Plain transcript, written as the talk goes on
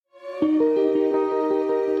Welcome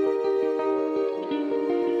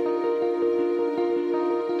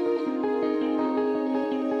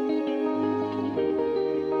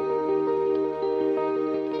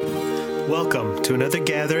to another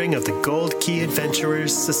gathering of the Gold Key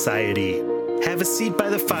Adventurers Society. Have a seat by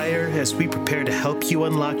the fire as we prepare to help you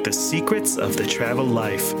unlock the secrets of the travel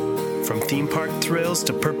life. From theme park thrills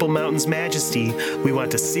to Purple Mountain's majesty, we want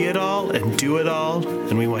to see it all and do it all,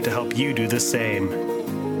 and we want to help you do the same.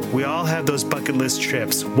 We all have those bucket list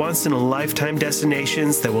trips, once-in-a-lifetime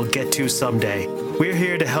destinations that we'll get to someday. We're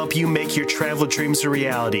here to help you make your travel dreams a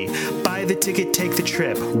reality. Buy the ticket, take the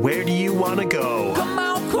trip. Where do you want to go? Come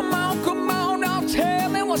on, come on, come on, now tell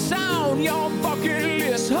me what's on your bucket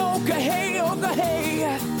list. Okay, hey, okay,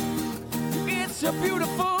 hey. It's a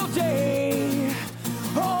beautiful day.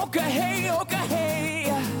 Okay, hey, okay,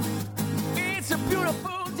 hey. It's a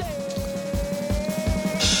beautiful day.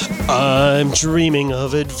 I'm dreaming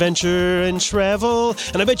of adventure and travel,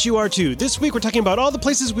 and I bet you are too. This week we're talking about all the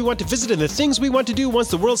places we want to visit and the things we want to do once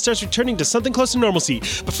the world starts returning to something close to normalcy.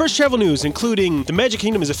 But first, travel news, including the Magic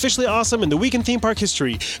Kingdom is officially awesome and the week in theme park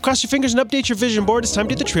history. Cross your fingers and update your vision board. It's time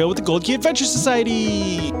to hit the trail with the Gold Key Adventure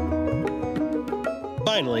Society.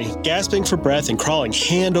 Finally, gasping for breath and crawling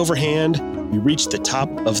hand over hand, we reach the top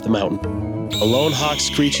of the mountain. A lone hawk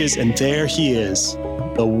screeches, and there he is.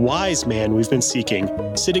 The wise man we've been seeking,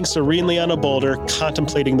 sitting serenely on a boulder,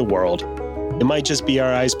 contemplating the world. It might just be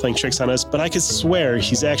our eyes playing tricks on us, but I could swear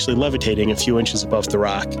he's actually levitating a few inches above the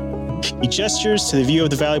rock. He gestures to the view of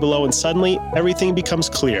the valley below, and suddenly, everything becomes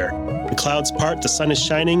clear. The clouds part, the sun is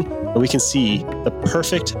shining, and we can see the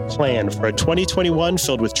perfect plan for a 2021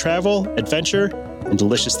 filled with travel, adventure, and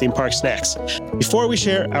delicious theme park snacks. Before we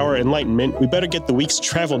share our enlightenment, we better get the week's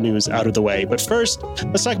travel news out of the way. But first,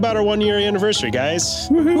 let's talk about our 1-year anniversary, guys.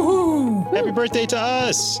 Woohoo! Happy birthday to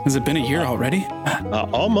us. Has it been a year already?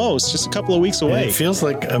 Almost, just a couple of weeks away. It feels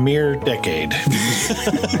like a mere decade.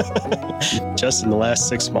 Just in the last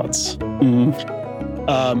 6 months. Mm-hmm.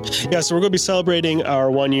 So we're going to be celebrating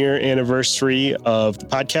our 1-year anniversary of the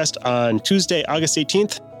podcast on Tuesday, August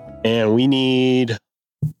 18th, and we need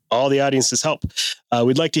all the audience's help.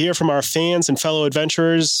 We'd like to hear from our fans and fellow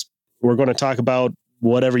adventurers. We're going to talk about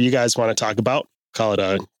whatever you guys want to talk about. Call it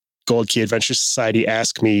a Gold Key Adventure Society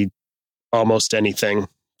Ask Me Almost Anything.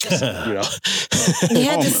 Just, You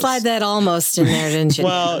had to slide that almost in there, didn't you?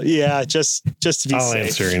 Well, yeah, just to be I'll safe.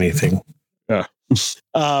 answer anything.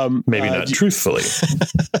 Maybe not truthfully.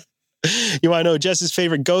 You want to know Jess's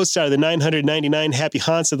favorite ghost out of the 999 happy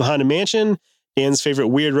haunts of the Haunted Mansion, Dan's favorite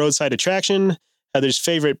weird roadside attraction, Heather's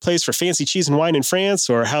favorite place for fancy cheese and wine in France,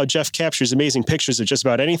 or how Jeff captures amazing pictures of just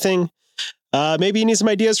about anything. Maybe you need some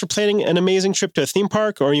ideas for planning an amazing trip to a theme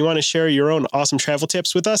park, or you want to share your own awesome travel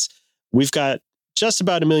tips with us. We've got just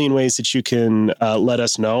about 1 million ways that you can let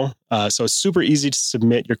us know. So it's super easy to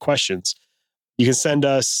submit your questions. You can send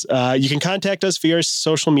us, you can contact us via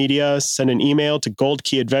social media, send an email to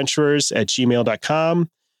goldkeyadventurers@gmail.com.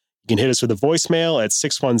 You can hit us with a voicemail at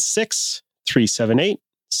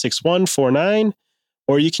 616-378-6149,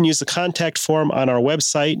 or you can use the contact form on our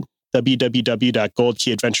website,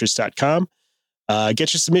 www.goldkeyadventures.com.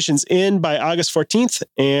 Get your submissions in by August 14th,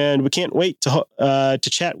 and we can't wait to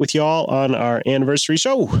chat with you all on our anniversary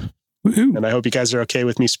show. Woohoo. And I hope you guys are okay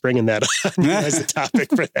with me springing that on you as a topic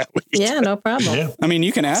for that week. Yeah, no problem. Yeah. I mean,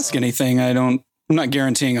 you can ask anything. I'm not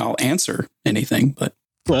guaranteeing I'll answer anything, but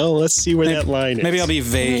Well, let's see where that line is. maybe I'll be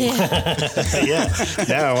vague. Yeah. Yeah.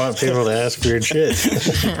 Now I want people to ask weird shit.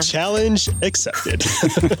 Challenge accepted.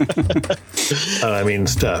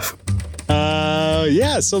 Stuff.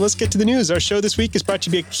 So let's get to the news. Our show this week is brought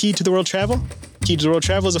to you by Key to the World Travel. Key to the World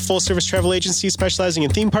Travel is a full-service travel agency specializing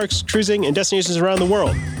in theme parks, cruising, and destinations around the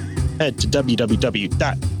world. Head to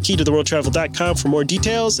www.keytotheworldtravel.com for more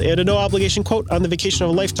details and a no-obligation quote on the vacation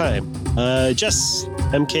of a lifetime. Jess,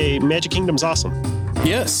 MK, Magic Kingdom's awesome.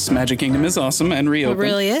 Yes, Magic Kingdom is awesome and It reopened.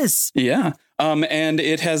 really is. Yeah. And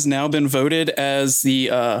it has now been voted as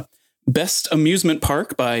the best amusement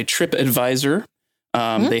park by TripAdvisor.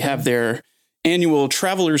 They have their annual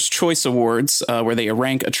Traveler's Choice Awards, where they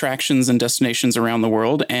rank attractions and destinations around the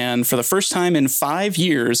world. And for the first time in 5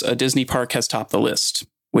 years, a Disney park has topped the list,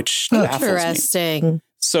 which baffles me. Interesting.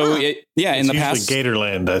 So, in the past,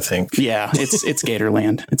 Gatorland, I think. yeah, it's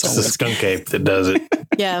Gatorland. It's It's the always skunk ape that does it.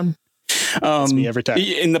 Yeah. That's me every time.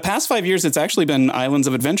 In the past 5 years, it's actually been Islands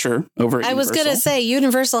of Adventure over at I was going to Universal. say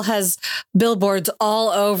Universal has billboards all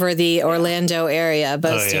over the Orlando area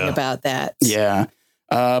boasting about that. Yeah.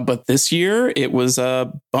 But this year it was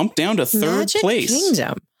bumped down to third Magic place.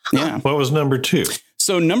 Kingdom. Yeah. What was number 2?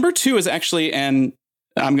 So number 2 is actually, and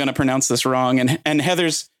I'm going to pronounce this wrong, and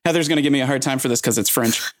Heather's going to give me a hard time for this because it's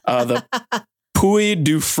French. The Puy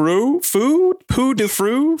du Fou.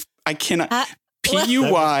 I cannot.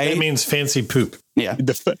 P-U-Y. That means fancy poop. Yeah.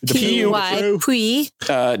 The P-U-Y, Puy.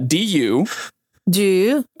 D-U.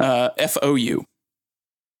 Du. F-O-U.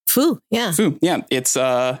 Fou. Yeah. Fou. Yeah. It's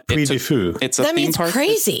Puy du Fou. It's a That theme means park.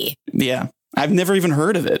 crazy. Yeah. I've never even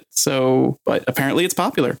heard of it. So, but apparently it's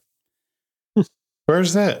popular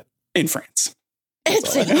Where's that? in France.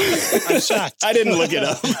 It's I'm shocked. I didn't look it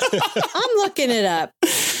up. I'm looking it up.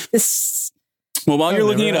 This, Well, while you're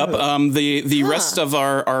looking it never up, the rest of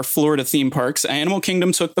our Florida theme parks, Animal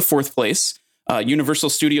Kingdom took the 4th place, Universal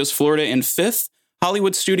Studios Florida in 5th,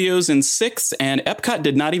 Hollywood Studios in 6th, and Epcot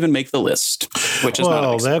did not even make the list, which is not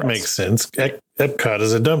a big that surprise. makes sense. Epcot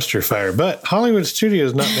is a dumpster fire, but Hollywood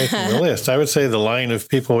Studios not making the list. I would say the line of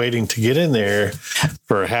people waiting to get in there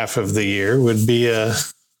for half of the year would be, I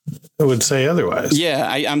would say otherwise. Yeah,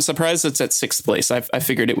 I'm surprised it's at 6th place. I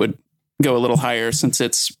figured it would go a little higher since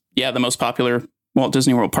it's, the most popular Walt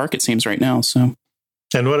Disney World park, it seems, right now. So,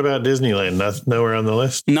 And what about Disneyland? Nowhere on the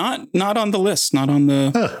list? not on the list, not on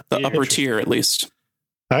the upper interesting. tier, at least.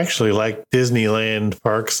 I actually like Disneyland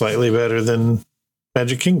Park slightly better than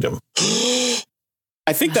Magic Kingdom.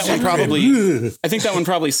 I think that one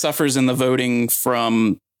probably suffers in the voting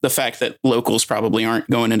from the fact that locals probably aren't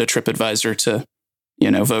going into TripAdvisor to,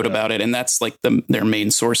 vote about it. And that's like their main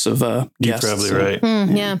source of You're guests. probably So- right.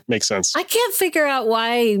 yeah. Makes sense. I can't figure out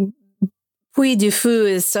why Puy du Fou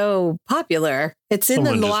is so popular. It's in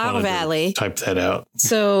Someone the just Loire wanted to Valley. Type that out.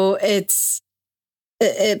 So it's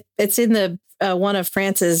in the one of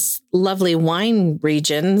France's lovely wine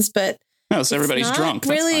regions, but Oh, so everybody's not drunk. That's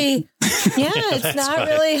really, yeah, it's That's not fine.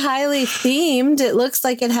 really highly themed. It looks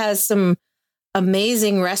like it has some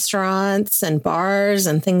amazing restaurants and bars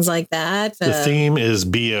and things like that. The theme is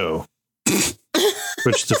BO,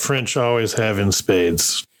 which the French always have in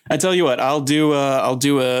spades. I tell you what, I'll do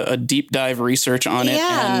a deep dive research on it,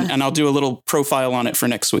 Yeah. and I'll do a little profile on it for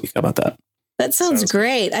next week. How about that? That sounds Sounds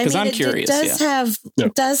great. I 'Cause mean, I'm it curious, does yeah. have Yeah.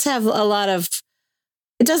 it does have a lot of.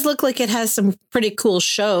 It does look like it has some pretty cool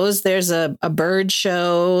shows. There's a bird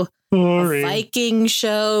show, a Boring. Viking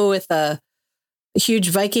show with a huge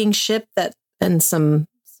Viking ship and some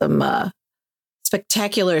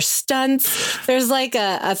spectacular stunts. There's like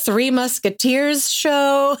a Three Musketeers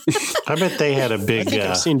show. I bet they had a I big. think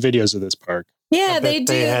I've seen videos of this park. Yeah, I they bet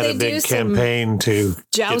do. They had They a do big some campaign to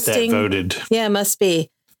jousting. get that voted. Yeah, it must be.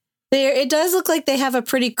 It does look like they have a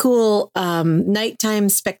pretty cool nighttime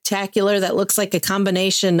spectacular that looks like a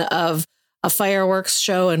combination of a fireworks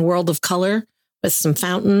show and World of Color with some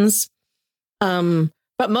fountains.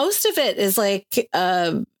 But most of it is like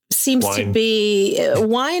seems to Wine. be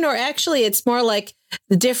wine, or actually, it's more like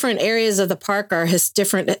the different areas of the park are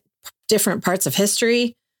different parts of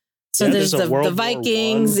history. So Yeah, there's there's a the World War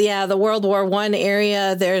Vikings, I. the World War I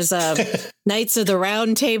area. There's a Knights of the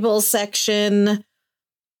Round Table section,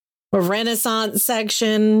 a Renaissance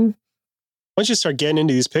section. Once you start getting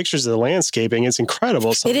into these pictures of the landscaping, it's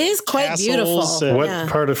incredible. Some It is quite castles, beautiful. What Yeah.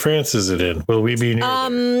 part of France is it in? Will we be near there?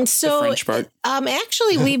 The So French part.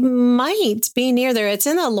 actually we might be near there. It's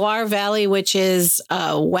in the Loire Valley, which is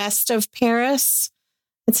west of Paris.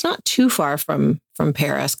 It's not too far from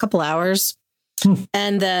Paris, a couple hours.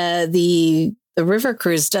 And the river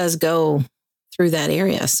cruise does go through that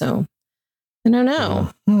area. So I don't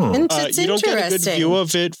know. It's you don't get a good interesting. view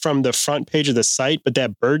of it from the front page of the site, but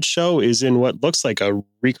that bird show is in what looks like a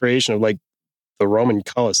recreation of like the Roman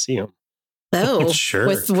Colosseum. Oh, Sure.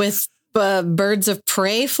 with birds of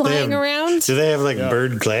prey flying around. Do they have like Yeah.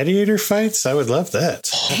 bird gladiator fights? I would love that.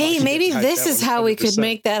 Hey, maybe Type this that is one how we could 100%.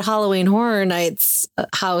 make that Halloween Horror Nights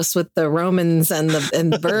house with the Romans and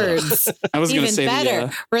the birds I was going to even say better. I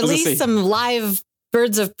was gonna Release say- some live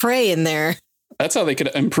birds of prey in there. That's how they could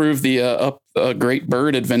improve the Great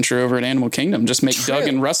Bird Adventure over at Animal Kingdom. Just make True. Doug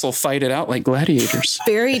and Russell fight it out like gladiators.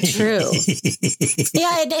 Very true. Yeah,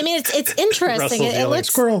 I mean it's interesting. Russell's It yelling, looks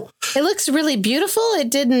squirrel. it looks really beautiful. It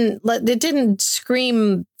didn't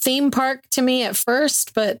scream theme park to me at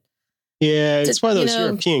first, but Yeah, it's one of You those know-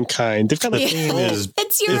 European kind. They've got The a theme is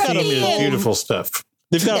it's the theme is European. beautiful stuff.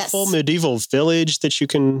 they've got Yes. a full medieval village that you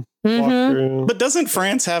can walk Mhm. through. But doesn't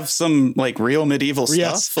France have some like real medieval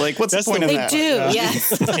Yes. stuff? Like, what's That's the point the- of They that? do, Yeah.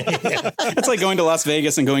 yes. It's like going to Las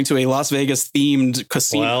Vegas and going to a Las Vegas themed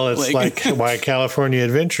casino. Well, it's like why California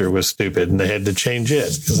Adventure was stupid and they had to change it.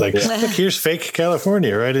 It's like, look, here's fake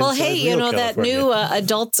California right Well, inside hey, you real know that California. new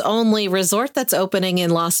adults only resort that's opening in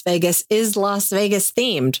Las Vegas is Las Vegas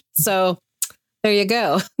themed. So there you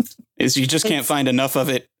go. is you just can't find enough of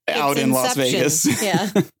it out It's in Las Inception. Vegas. Yeah.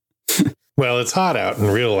 Well, it's hot out in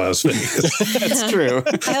real Las Vegas. That's true.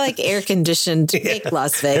 I like air-conditioned fake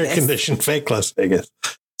Las Vegas. Air-conditioned fake Las Vegas.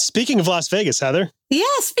 Speaking of Las Vegas, Heather. Yeah,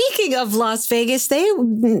 speaking of Las Vegas,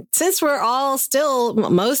 since we're all still,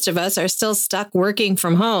 most of us are still stuck working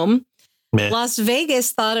from home, Meh. Las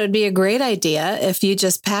Vegas thought it would be a great idea if you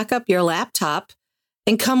just pack up your laptop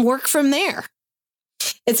and come work from there.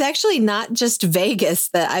 It's actually not just Vegas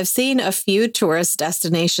that I've seen a few tourist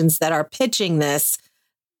destinations that are pitching this,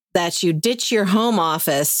 that you ditch your home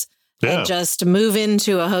office and just move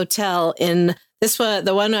into a hotel in this one.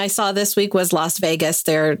 The one I saw this week was Las Vegas.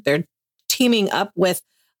 They're teaming up with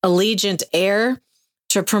Allegiant Air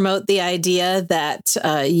to promote the idea that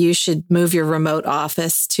you should move your remote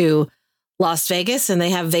office to Las Vegas, and they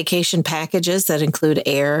have vacation packages that include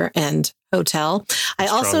air and hotel. I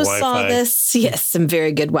also saw this. Yes, some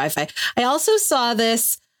very good Wi-Fi. I also saw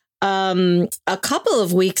this a couple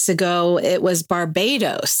of weeks ago. It was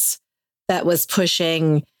Barbados that was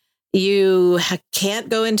pushing, you can't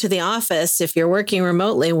go into the office if you're working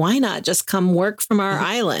remotely. Why not just come work from our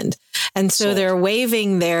island? And so they're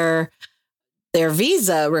waiving their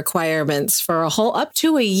visa requirements for a whole up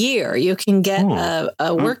to a year. You can get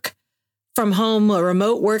a work from home, a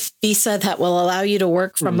remote work visa that will allow you to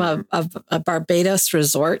work from a Barbados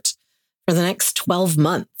resort for the next 12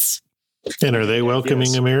 months. And are they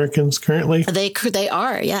welcoming Americans currently? They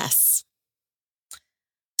are, yes.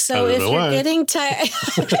 So if you're getting tired,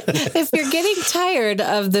 if you're getting tired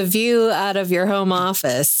of the view out of your home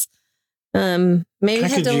office, maybe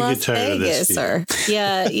head to Las Vegas or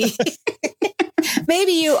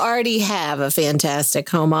maybe you already have a fantastic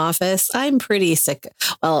home office. I'm pretty sick.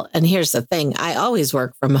 Well, and here's the thing. I always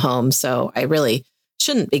work from home, so I really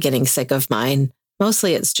shouldn't be getting sick of mine.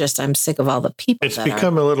 Mostly it's just I'm sick of all the people. It's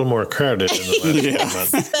become a little more crowded in the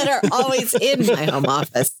last month. That are always in my home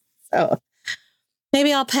office. So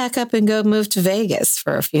maybe I'll pack up and go move to Vegas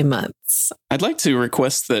for a few months. I'd like to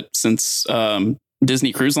request that since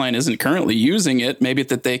Disney Cruise Line isn't currently using it, maybe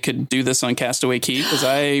that they could do this on Castaway Cay, because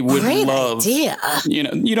I would love. Idea. You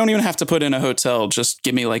know, you don't even have to put in a hotel. Just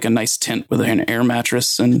give me like a nice tent with an air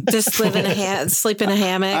mattress and just sleep in a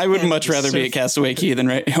hammock. I would much rather be at Castaway Cay than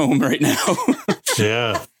right home right now.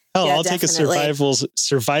 Yeah. Oh, I'll take a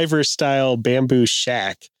survivor style bamboo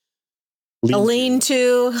shack. A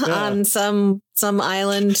lean-to on some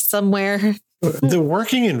island somewhere. The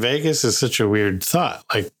working in Vegas is such a weird thought.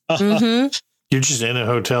 Like, you're just in a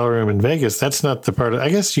hotel room in Vegas. That's not the part. I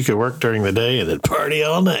guess you could work during the day and then party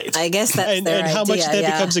all night. I guess that's and how much that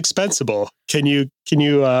becomes expensible. Can you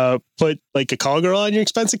put like a call girl on your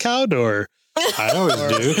expense account or? I always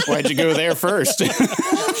do. Why'd you go there first?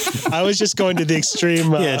 I was just going to the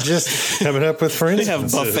extreme. Just coming up with friends. They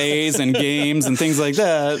have buffets and games and things like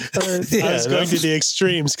that. I was going to the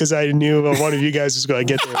extremes because I knew one of you guys was going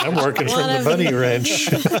to get there. I'm working from the bunny ranch.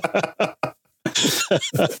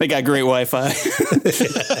 They got great Wi-Fi.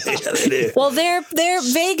 They do. Well, their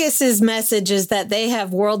Vegas's message is that they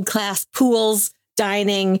have world-class pools,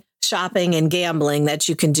 dining, shopping, and gambling that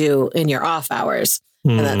you can do in your off hours.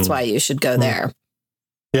 And that's why you should go there.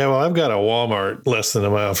 Yeah, well, I've got a Walmart less than a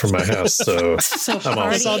mile from my house, so that's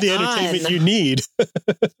all the entertainment you need.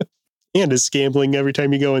 And it's gambling every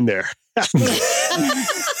time you go in there.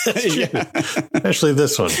 Especially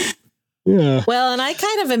this one. Yeah. Well, and I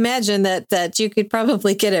kind of imagine that you could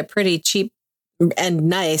probably get a pretty cheap and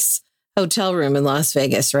nice hotel room in Las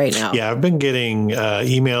Vegas right now. Yeah, I've been getting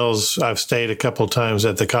emails. I've stayed a couple of times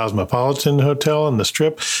at the Cosmopolitan Hotel on the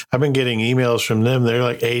Strip. I've been getting emails from them. They're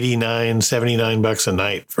like $89, $79 a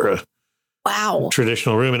night for a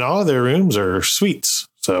traditional room. And all of their rooms are suites.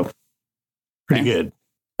 So pretty good.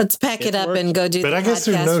 Let's pack it up and go do. But I guess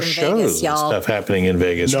there's no shows and stuff happening in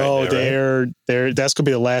Vegas. No, right now, they're that's gonna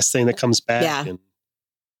be the last thing that comes back. Yeah. And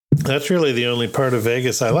that's really the only part of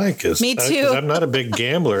Vegas I like. Me too. I'm not a big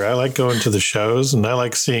gambler. I like going to the shows and I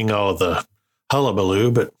like seeing all of the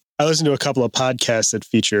hullabaloo. But I listen to a couple of podcasts that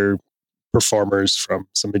feature performers from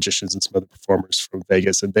some magicians and some other performers from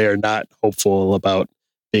Vegas, and they are not hopeful about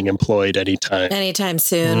being employed anytime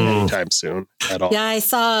soon at all. Yeah, I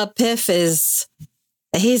saw Piff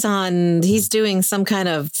he's doing some kind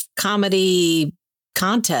of comedy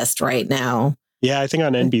contest right now. Yeah, I think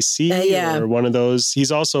on NBC or one of those. He's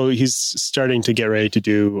starting to get ready to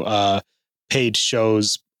do paid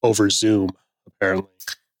shows over Zoom, apparently.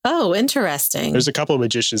 Oh, interesting. There's a couple of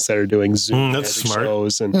magicians that are doing Zoom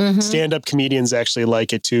shows, and stand-up comedians actually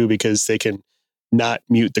like it too because they can not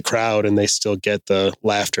mute the crowd and they still get the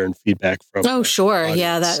laughter and feedback from. Oh, sure. audience.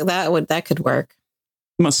 Yeah, that could work.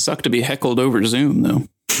 Must suck to be heckled over Zoom, though.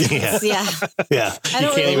 Yeah. Yeah. Yeah. I You don't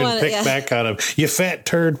can't really even wanna- pick yeah. back on him. You fat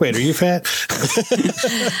turd. Wait, are you fat?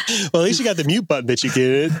 Well, at least you got the mute button that you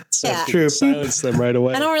get. So Yeah. you can True. silence them right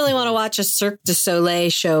away. I don't really want to watch a Cirque du Soleil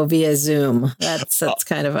show via Zoom. That's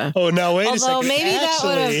kind of a. Oh, now wait a Although second. maybe that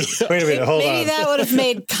would've- Actually, Wait a minute. Hold Maybe on. that would have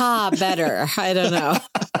made Ka better. I don't know.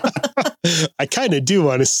 I kind of do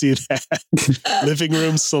want to see that. Living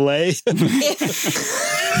room Soleil.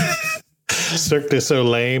 Cirque du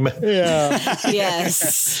Soleil. Yeah.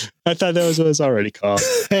 Yes. I thought that was what it was already called.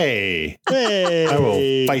 Hey, Hey. I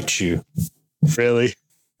will fight you. Really?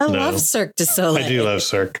 I No. love Cirque du Soleil. I do love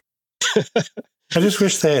Cirque. I just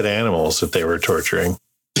wish they had animals that they were torturing.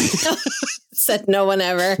 Said no one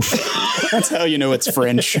ever. That's how you know it's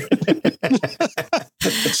French.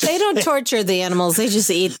 They don't torture the animals. They just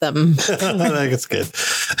eat them. I think it's good.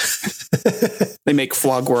 They make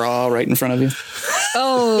foie gras right in front of you.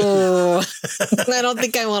 Oh, I don't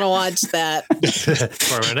think I want to watch that.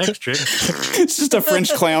 For my next trip. It's just a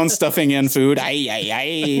French clown stuffing in food. Ay, ay,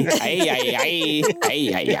 ay, ay, ay, ay,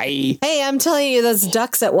 ay, ay, ay. Hey, I'm telling you, those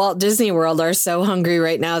ducks at Walt Disney World are so hungry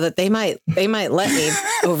right now that they might let me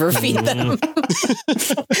overfeed them.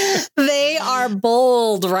 They are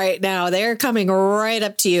bold right now. They're coming right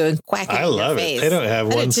up to you and quacking. I in your love it. face. They don't have I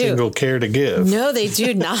do one too. single care to give. No, they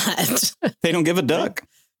do not. They don't give a duck.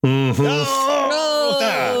 Mhm.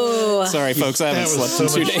 Oh. Sorry, folks. I haven't That was slept in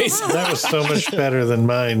so 2 much- days. That was so much better than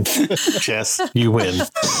mine. Jess, you win.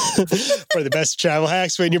 For the best travel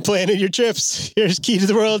hacks when you're planning your trips, here's Key to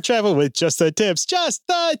the World Travel with Just the Tips. Just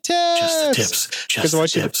the Tips. Just the tips. Just I the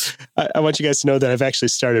want you- tips. I want you guys to know that I've actually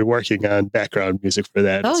started working on background music for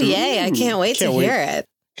that. Oh, So, yay. I can't wait to Can't wait. hear it.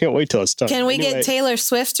 Can't wait till it's done. Can we Anyway, get Taylor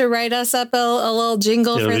Swift to write us up a little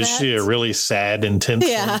jingle It'll for be that? a really sad, intense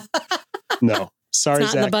Yeah. No. Sorry,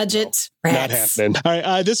 It's not in the Zach. budget. Not Rats. happening. All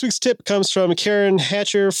right. This week's tip comes from Karen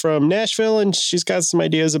Hatcher from Nashville, and she's got some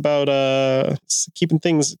ideas about keeping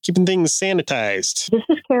things sanitized. This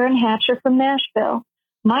is Karen Hatcher from Nashville.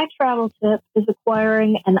 My travel tip is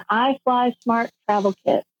acquiring an iFly Smart travel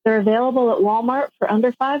kit. They're available at Walmart for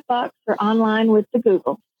under $5 or online with the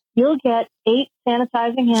Google. You'll get 8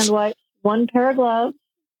 sanitizing hand wipes, 1 pair of gloves,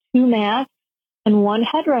 2 masks, and 1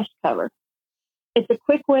 headrest cover. It's a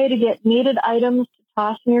quick way to get needed items to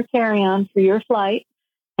toss in your carry-on for your flight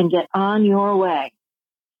and get on your way.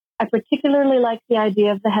 I particularly like the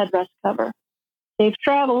idea of the headrest cover. Safe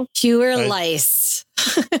travels. Fewer I- lice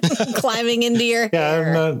climbing into your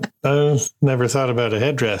hair. I've never thought about a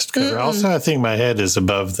headrest cover. Mm-mm. Also, I think my head is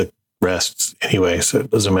above the rests anyway, so it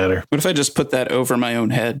doesn't matter. What if I just put that over my own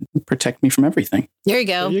head? Protect me from everything. There you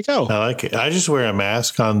go. There you go. I like it. I just wear a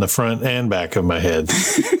mask on the front and back of my head.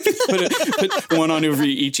 Put one on over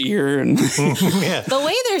each ear. And Yeah. The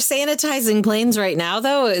way they're sanitizing planes right now,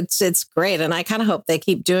 though, it's great, and I kind of hope they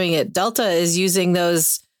keep doing it. Delta is using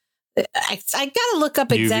those. I got to look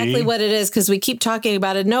up exactly UV? what it is because we keep talking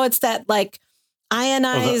about it. No, it's that like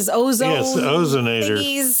ionized ozone. Yes, the ozonator.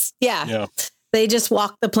 Thingies. Yeah. Yeah. They just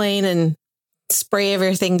walk the plane and spray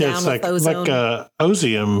everything Yeah, down it's with like ozone.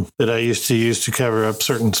 Ozium that I used to use to cover up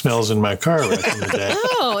certain smells in my car back in the day.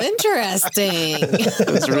 Oh, interesting.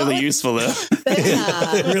 it's really useful, though.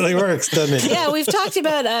 Yeah. It really works, doesn't it? Yeah, we've talked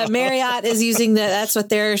about Marriott is using that's what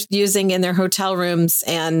they're using in their hotel rooms,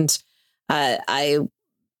 and I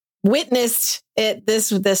witnessed it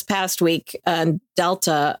this past week on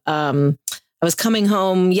Delta. I was coming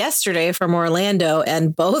home yesterday from Orlando,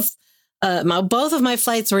 and both of my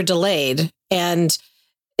flights were delayed, and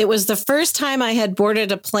it was the first time I had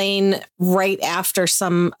boarded a plane right after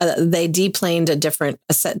they deplaned a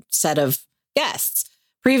set of guests.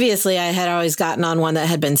 Previously, I had always gotten on one that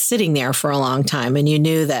had been sitting there for a long time, and you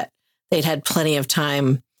knew that they'd had plenty of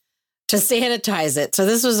time to sanitize it. So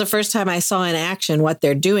this was the first time I saw in action what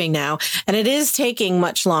they're doing now, and it is taking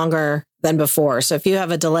much longer than before. So if you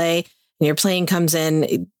have a delay and your plane comes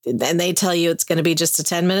in and they tell you it's going to be just a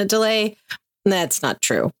 10-minute delay, that's not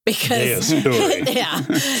true because Yeah, story. yeah,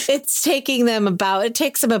 it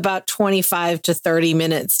takes them about 25 to 30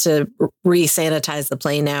 minutes to re-sanitize the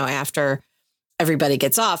plane now after everybody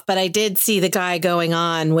gets off. But I did see the guy going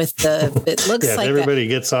on with it looks Yeah, if like everybody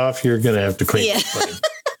gets off, you're going to have to clean Yeah. the plane.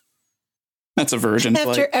 That's a version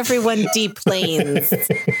after flight. everyone deplanes.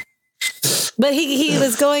 But he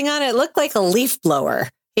was going on, it looked like a leaf blower.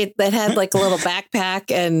 That had like a little backpack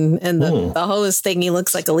and the hose thingy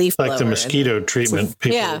looks like a leaf blower. Like the mosquito treatment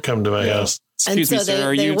people Yeah. that come to my house. Excuse me, so sir. they-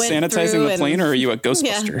 Are they you went sanitizing through the plane and- or are you a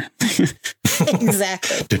Ghostbuster?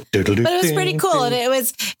 Exactly. But it was pretty cool. And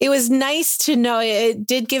it was nice to know. It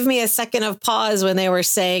did give me a second of pause when they were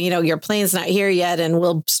saying, your plane's not here yet and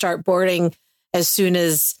we'll start boarding as soon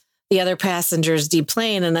as the other passengers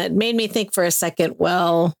deplane. And it made me think for a second,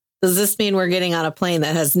 well, does this mean we're getting on a plane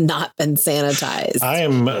that has not been sanitized? I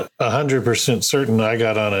am 100% certain I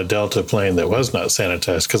got on a Delta plane that was not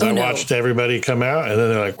sanitized because I watched everybody come out and then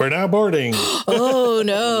they're like, we're now boarding. Oh,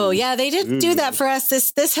 no. Yeah, they didn't do that for us.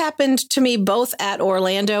 This happened to me both at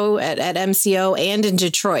Orlando, at MCO, and in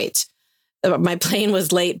Detroit. My plane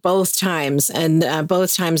was late both times. And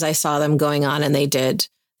both times I saw them going on, and they did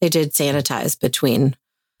sanitize between.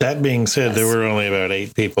 That being said, there were only about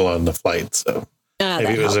 8 people on the flight, so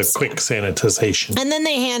maybe it was a quick sanitization. And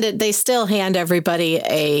then they still hand everybody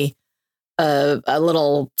a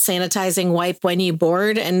little sanitizing wipe when you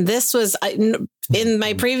board. And this was in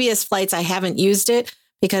my previous flights, I haven't used it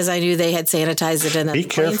because I knew they had sanitized it. And then be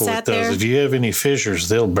careful with those. There. If you have any fissures,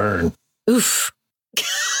 they'll burn. Oof.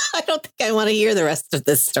 I don't think I want to hear the rest of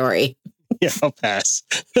this story. Yeah, I'll pass.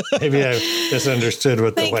 Maybe I misunderstood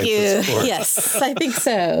what the wipe was for. Yes, I think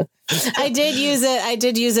so. I did use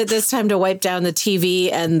it this time to wipe down the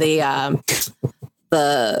TV and the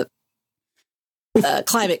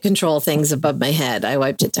climate control things above my head. I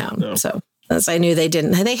wiped it down. No. So as I knew they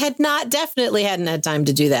definitely hadn't had time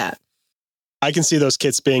to do that. I can see those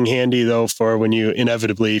kits being handy, though, for when you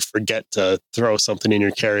inevitably forget to throw something in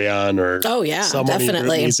your carry-on or someone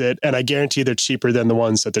definitely needs it. And I guarantee they're cheaper than the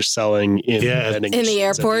ones that they're selling in the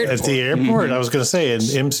airport. At the airport, I was going to say, in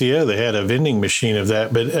MCO, they had a vending machine of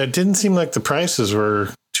that, but it didn't seem like the prices were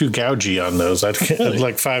too gougy on those. I'd get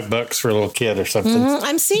like $5 for a little kid or something. Mm-hmm.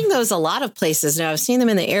 I'm seeing those a lot of places now. I've seen them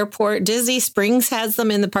in the airport. Disney Springs has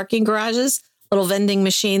them in the parking garages, little vending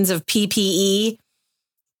machines of PPE.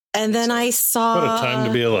 And then I saw... What a time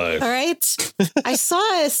to be alive. All right. I saw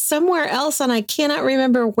it somewhere else, and I cannot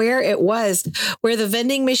remember where it was, where the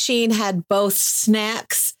vending machine had both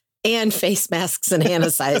snacks and face masks and hand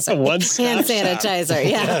sanitizer.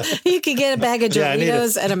 Yeah. You could get a bag of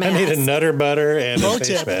Doritos and a mask. I need a Nutter Butter and a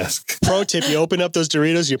face mask. Pro tip, you open up those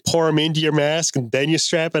Doritos, you pour them into your mask, and then you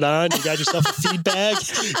strap it on. You got yourself a feed bag.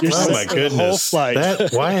 Oh, my goodness. Whole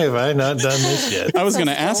flight. Why have I not done this yet? I was going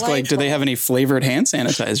to ask, do they have any flavored hand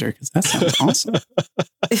sanitizer? Because that sounds awesome.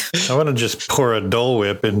 I want to just pour a Dole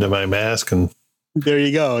Whip into my mask and there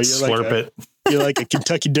you go. You're slurp it. You're like a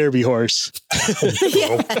Kentucky Derby horse. Well,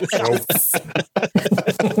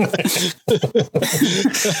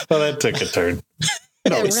 that took a turn.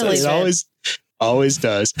 It always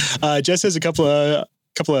does. Jess has a couple of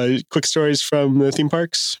quick stories from the theme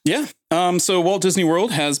parks. Yeah. So Walt Disney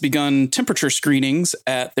World has begun temperature screenings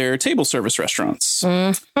at their table service restaurants.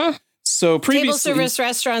 Mm-hmm. So previously, table service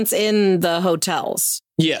restaurants in the hotels.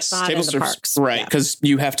 Yes, not table in the service, parks. right? Because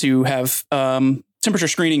you have to have temperature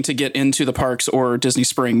screening to get into the parks or Disney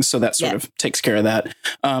Springs, so that sort of takes care of that.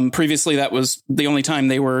 Previously, that was the only time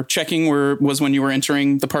they were checking was when you were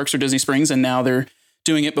entering the parks or Disney Springs, and now they're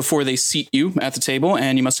doing it before they seat you at the table,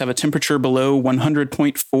 and you must have a temperature below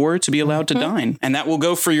 100.4 to be allowed to dine. And that will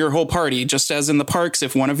go for your whole party, just as in the parks.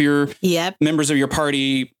 If one of your members of your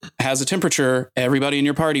party has a temperature, everybody in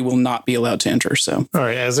your party will not be allowed to enter. So, all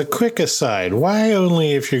right, as a quick aside, why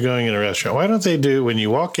only if you're going in a restaurant? Why don't they do when you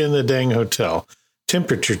walk in the dang hotel?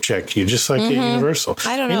 Temperature check you just like at Universal.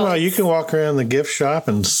 I don't know. Meanwhile, you can walk around the gift shop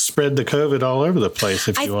and spread the COVID all over the place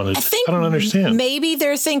if you want to. I don't understand. Maybe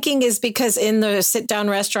their thinking is because in the sit-down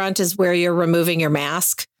restaurant is where you're removing your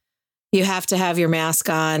mask. You have to have your mask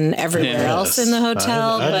on everywhere else in the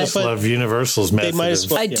hotel. I just love Universal's method.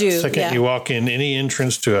 I do. The second you walk in any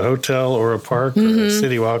entrance to a hotel or a park or a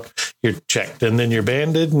city walk, you're checked and then you're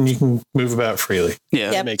banded and you can move about freely.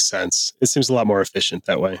 Yeah, that makes sense. It seems a lot more efficient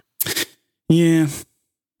that way. Yeah,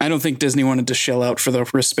 I don't think Disney wanted to shell out for the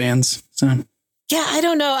wristbands. So yeah, I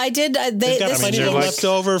don't know. I did. They got plenty left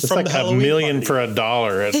over from like the Halloween $1 million party. for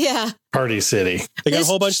 $1 at Party City. They got a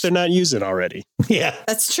whole bunch they're not using already. Yeah,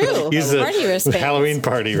 that's true. Use party wristbands. Halloween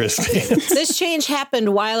party wristbands. This change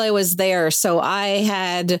happened while I was there, so I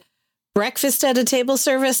had breakfast at a table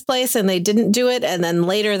service place, and they didn't do it. And then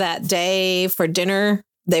later that day for dinner,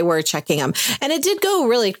 they were checking them, and it did go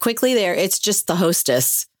really quickly. There, it's just the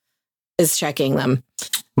hostess is checking them.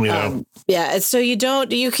 So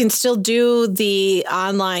you can still do the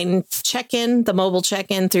online check-in, the mobile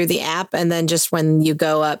check-in through the app. And then just when you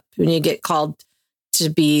go up, when you get called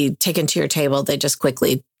to be taken to your table, they just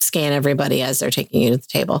quickly scan everybody as they're taking you to the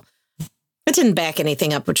table. It didn't back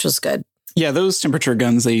anything up, which was good. Yeah, those temperature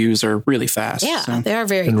guns they use are really fast. Yeah, they are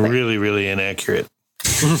very quick. Really, really inaccurate.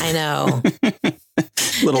 I know.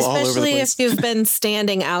 Especially all over the place. If you've been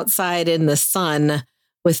standing outside in the sun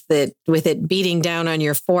with it beating down on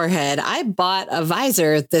your forehead. I bought a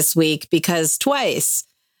visor this week because twice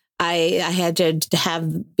I had to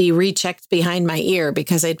be rechecked behind my ear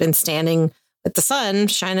because I'd been standing with the sun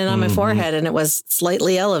shining on my Mhm. forehead, and it was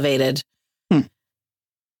slightly elevated.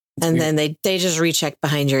 And then they just recheck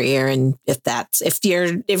behind your ear, and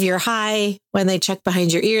if you're high when they check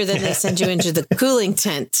behind your ear, then they send you into the cooling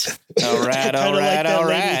tent. All right, all Kinda like right, that all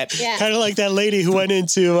lady. right. Yeah. Kind of like that lady who went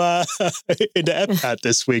into into Epcot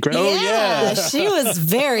this week, right? Oh, yeah. She was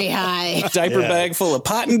very high. Diaper Yeah. bag full of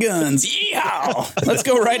pot and guns. Yeah, let's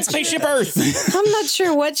go ride Spaceship Earth. I'm not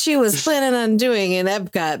sure what she was planning on doing in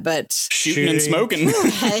Epcot, but Shooting and Shooting. smoking.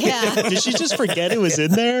 yeah. Did she just forget it was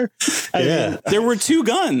in there? I Yeah. mean, There were 2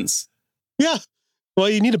 guns. yeah. Well,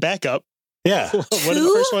 you need a backup. Yeah. What if the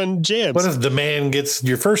Two? first one jams? What if the man gets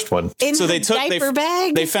your first one? In So the they took- they- diaper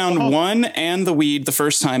bag. They found one and the weed the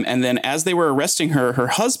first time, and then as they were arresting her, her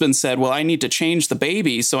husband said, "Well, I need to change the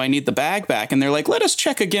baby, so I need the bag back." And they're like, "Let us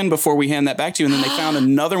check again before we hand that back to you." And then they found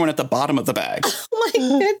another one at the bottom of the bag. Oh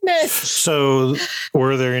my goodness. So,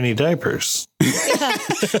 were there any diapers?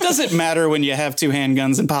 Does it matter when you have 2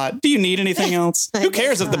 handguns and pot? Do you need anything else? I Who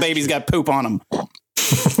cares guess if the not. baby's got poop on them?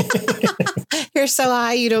 You're so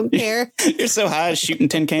high, you don't care. You're so high, shooting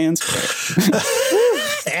tin cans.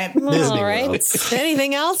 At Disney All right. World.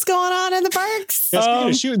 Anything else going on in the parks? Yeah, speaking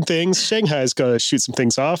of shooting things, Shanghai's going to shoot some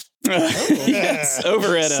things off. Yes,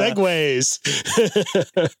 over at Segways.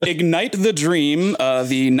 Ignite the Dream,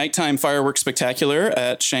 the nighttime fireworks spectacular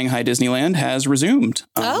at Shanghai Disneyland has resumed.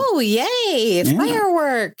 Oh, yay.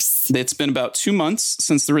 Fireworks. It's been about 2 months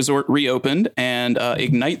since the resort reopened, and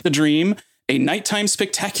Ignite the Dream, a nighttime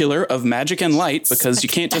spectacular of magic and light, because you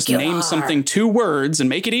can't just name something 2 words and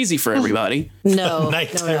make it easy for everybody. No.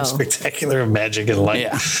 Nighttime no. spectacular of magic and light.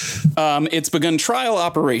 Yeah. It's begun trial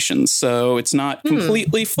operations, so it's not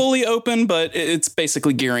completely fully open, but it's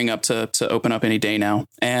basically gearing up to open up any day now.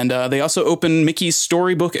 And they also opened Mickey's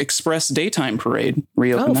Storybook Express Daytime Parade,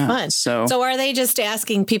 reopen Oh, that. fun. So are they just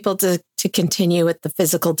asking people to continue with the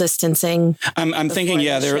physical distancing? I'm thinking, before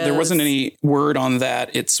yeah, the there wasn't shows? any word on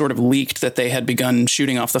that. It sort of leaked that they had begun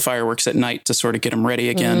shooting off the fireworks at night to sort of get them ready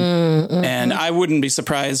again. And I wouldn't be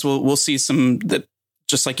surprised. We'll see some that,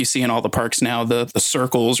 just like you see in all the parks now, the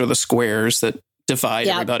circles or the squares that divide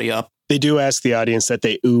Yeah. everybody up. They do ask the audience that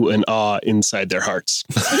they ooh and ah inside their hearts.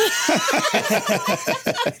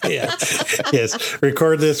 Yeah. Yes.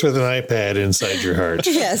 Record this with an iPad inside your heart.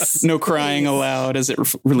 Yes. No crying allowed as it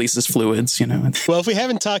releases fluids, you know. Well, if we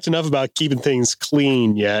haven't talked enough about keeping things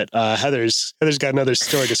clean yet, Heather's got another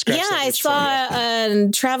story to scratch. Yeah, that I itch for saw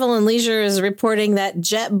Travel and Leisure is reporting that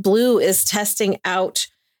JetBlue is testing out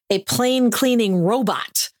a plane cleaning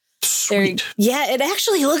robot. Sweet. Yeah, it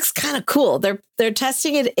actually looks kind of cool. They're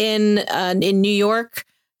testing it in New York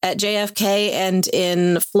at JFK and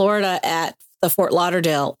in Florida at the Fort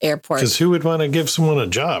Lauderdale airport. Because who would want to give someone a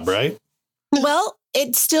job, right? Well,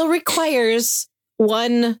 it still requires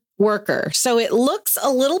one worker, so it looks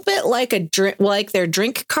a little bit like like their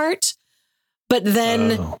drink cart, but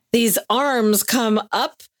then Oh. these arms come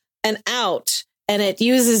up and out. And it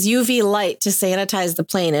uses UV light to sanitize the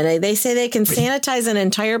plane. And they say they can sanitize an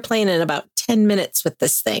entire plane in about 10 minutes with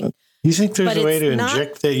this thing. You think there's But a way it's to not-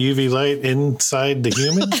 inject that UV light inside the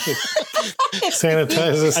human?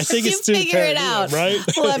 Sanitize us? I think You it's too figure it out. right?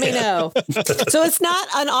 Let me know. So it's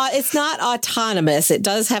not autonomous. It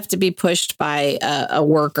does have to be pushed by a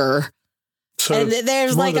worker. So and it's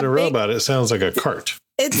there's more like than a a big- robot. It sounds like a cart.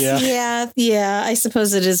 It's Yeah. yeah. I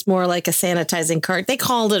suppose it is more like a sanitizing cart. They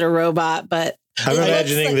called it a robot, but I'm it looks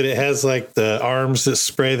imagining like- that it has like the arms that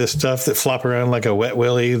spray the stuff that flop around like a wet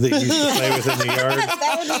willy that you can play with in the yard.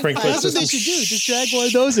 That would be Sprinkler fun. That's what they system. should do. Just drag one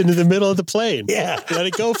of those into the middle of the plane. Yeah. Let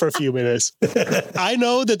it go for a few minutes. I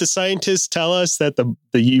know that the scientists tell us that the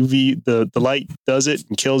UV, the light does it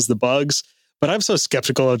and kills the bugs. But I'm so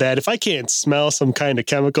skeptical of that. If I can't smell some kind of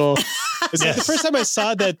chemical, it's like the first time I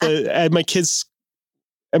saw that at my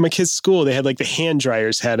kids' school, they had like the hand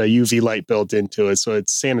dryers had a UV light built into it, so it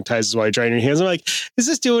sanitizes while you're drying your hands. I'm like, is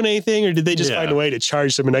this doing anything, or did they just Yeah. find a way to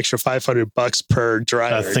charge them an extra $500 per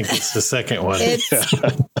dryer? I think it's the second one.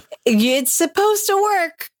 It's supposed to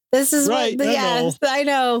work. This is Right, what, I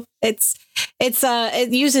know.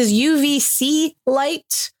 It uses UVC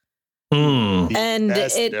light, Hmm. and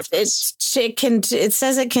That's the it difference. it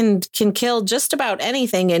says it can kill just about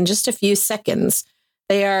anything in just a few seconds.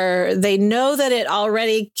 They know that it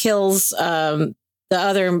already kills the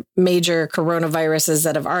other major coronaviruses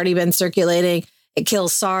that have already been circulating. It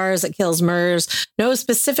kills SARS, it kills MERS. No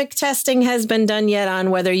specific testing has been done yet on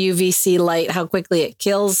whether UVC light, how quickly it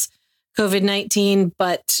kills COVID-19,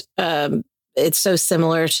 but it's so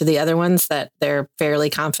similar to the other ones that they're fairly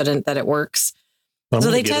confident that it works. I'm So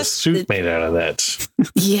going they to get a test- suit made out of that.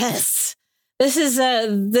 Yes.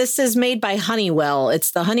 This is made by Honeywell.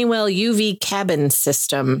 It's the Honeywell UV cabin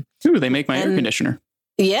system. Ooh, they make my air conditioner.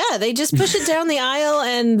 Yeah, they just push it down the aisle,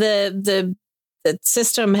 and the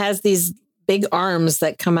system has these big arms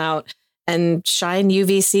that come out and shine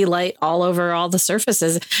UVC light all over all the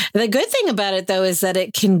surfaces. The good thing about it, though, is that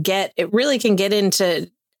it really can get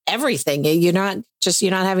into everything. You're not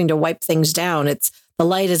having to wipe things down. The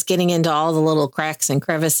light is getting into all the little cracks and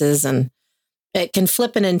crevices, and it can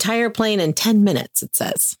flip an entire plane in 10 minutes, it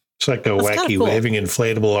says. It's like a wacky waving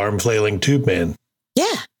inflatable arm flailing tube man.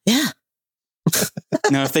 Yeah.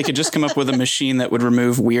 Now, if they could just come up with a machine that would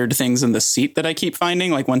remove weird things in the seat that I keep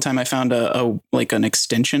finding, like one time I found an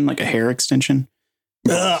extension, like a hair extension,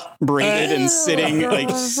 braided and sitting like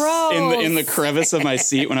in the crevice of my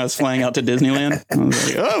seat when I was flying out to Disneyland. I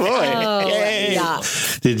was like, oh boy! Yay. Yeah.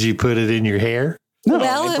 Did you put it in your hair? No,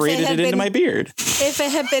 Well, I if braided it into my beard. If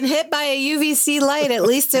it had been hit by a UVC light, at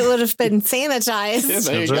least it would have been sanitized. Yeah,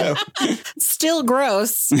 there you go. Still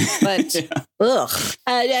gross, but ugh.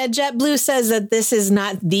 JetBlue says that this is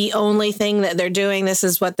not the only thing that they're doing. This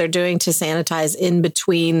is what they're doing to sanitize in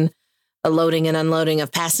between a loading and unloading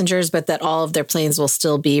of passengers, but that all of their planes will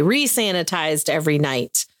still be re-sanitized every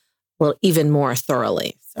night, well, even more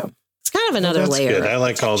thoroughly. So it's kind of another layer. Good. I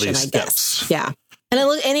like all these I steps. guess. Yeah,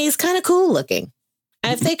 and he's kind of cool looking.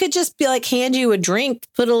 And if they could just be like hand you a drink,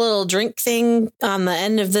 put a little drink thing on the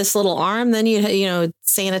end of this little arm, then you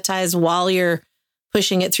sanitize while you're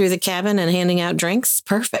pushing it through the cabin and handing out drinks.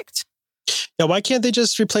 Perfect. Yeah, why can't they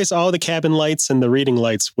just replace all the cabin lights and the reading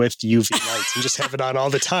lights with UV lights and just have it on all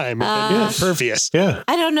the time? Impervious. Yeah.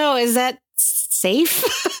 I don't know. Is that safe?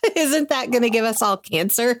 Isn't that going to give us all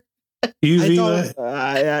cancer? UV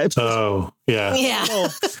light? Oh, yeah. Yeah.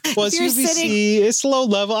 Well, it's UVC. It's low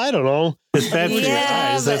level. I don't know. It's bad for your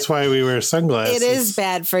eyes. That's why we wear sunglasses. It is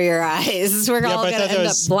bad for your eyes. We're all going to end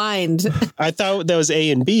up blind. I thought that was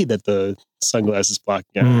A and B that the sunglasses block.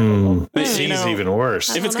 Yeah. C is even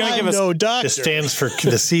worse. If it's going to give us no doctor.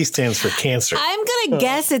 The C stands for cancer. I'm going to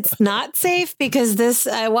guess it's not safe because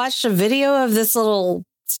I watched a video of this little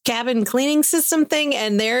cabin cleaning system thing,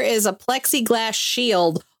 and there is a plexiglass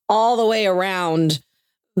shield all the way around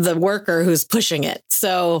the worker who's pushing it.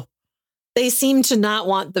 So they seem to not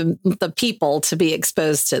want the people to be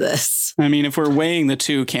exposed to this. I mean, if we're weighing the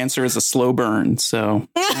two, cancer is a slow burn. So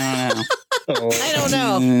I don't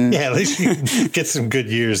know. Yeah, at least you can get some good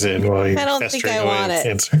years in while you're I don't think I want it.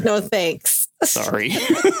 Cancer. No, thanks. Sorry.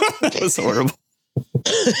 That was horrible.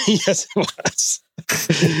 Yes, it was.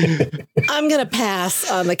 I'm going to pass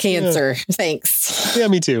on the cancer. Thanks. Yeah,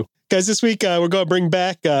 me too. Guys, this week we're going to bring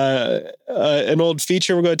back an old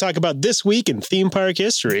feature. We're going to talk about this week in theme park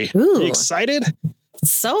history. Ooh. Are you excited?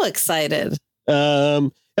 So excited. I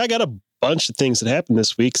got a bunch of things that happened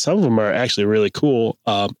this week. Some of them are actually really cool.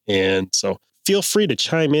 And so feel free to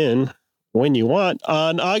chime in when you want.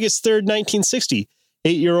 On August 3rd, 1960,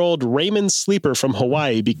 8-year-old Raymond Sleeper from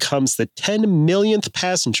Hawaii becomes the 10 millionth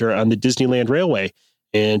passenger on the Disneyland Railway.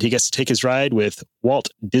 And he gets to take his ride with Walt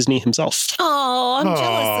Disney himself. Oh, I'm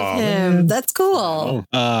jealous of him. That's cool.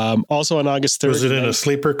 Also on August 3rd. Was it in a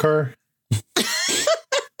sleeper car?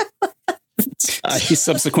 He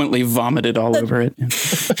subsequently vomited all over it.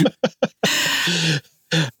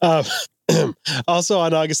 Also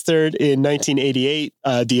on August 3rd in 1988,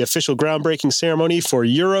 the official groundbreaking ceremony for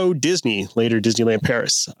Euro Disney, later Disneyland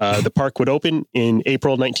Paris. The park would open in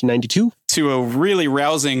April 1992. To a really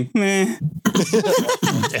rousing meh.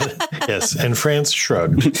 Yes, and France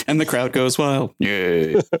shrugged. And the crowd goes wild.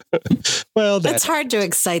 Yay. Well, It's hard to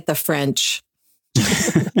excite the French.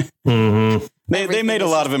 Mm-hmm. They made a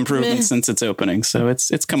lot of improvements since its opening, so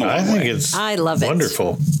it's come a long way. I love it.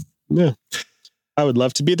 Wonderful. Yeah. I would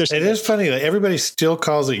love to be there. It is funny that everybody still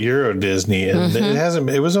calls it Euro Disney, and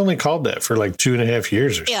it was only called that for like 2.5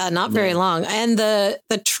 years or so. Yeah, not very long. And the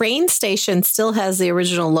train station still has the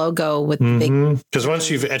original logo with the big. Because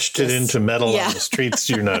once you've etched it into metal on the streets,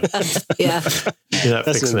 you're not. Yeah, you're not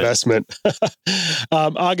That's fixing an investment.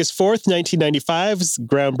 August 4th, 1995 is the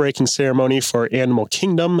groundbreaking ceremony for Animal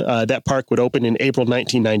Kingdom. That park would open in April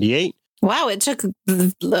 1998. wow, it took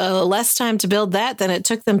less time to build that than it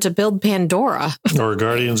took them to build Pandora. Or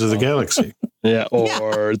Guardians of the Galaxy. Yeah,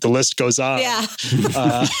 or the list goes on. Yeah.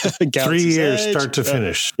 3 years start to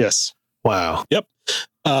finish. Yes. Wow. Yep.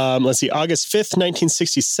 Let's see. August 5th,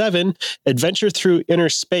 1967, Adventure Through Inner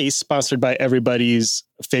Space, sponsored by everybody's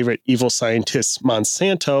favorite evil scientist,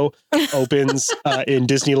 Monsanto, opens in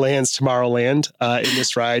Disneyland's Tomorrowland. In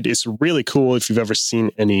this ride, it's really cool if you've ever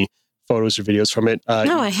seen any photos or videos from it.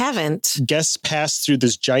 No, I haven't. Guests pass through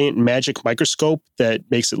this giant magic microscope that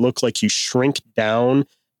makes it look like you shrink down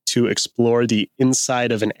to explore the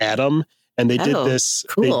inside of an atom. And they did Oh, this.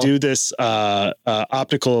 cool. They do this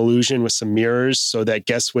optical illusion with some mirrors, so that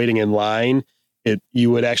guests waiting in line, you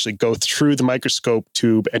would actually go through the microscope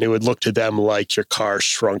tube, and it would look to them like your car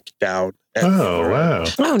shrunk down. Oh, wow.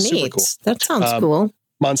 Oh, Super neat. cool. That sounds Um, cool.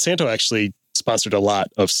 Monsanto actually sponsored a lot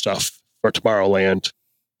of stuff for Tomorrowland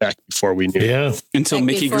back before we knew. Yeah. Until Like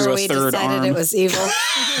Mickey before grew a we third decided arm. it was evil.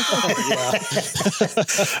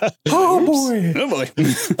 Oh, boy. Oh boy.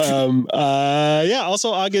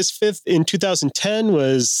 Also August 5th in 2010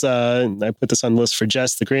 was, I put this on the list for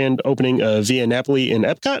Jess, the grand opening of Via Napoli in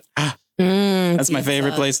Epcot. That's my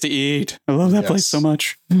favorite place to eat. I love that place so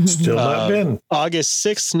much. Still not been. August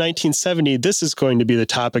 6th, 1970. This is going to be the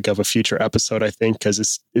topic of a future episode, I think,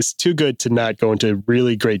 because it's too good to not go into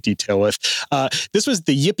really great detail with. This was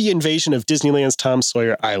the Yippie invasion of Disneyland's Tom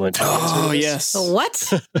Sawyer Island. Oh, yes.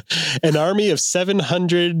 What? An army of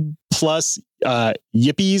 700 plus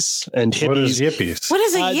yippies and hippies. What is yippies? What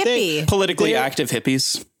is a they- yippie? Politically They're- active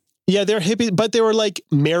hippies. Yeah, they're hippies, but they were like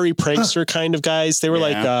merry prankster kind of guys. They were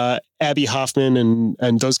like Abby Hoffman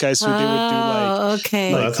and those guys who they would do like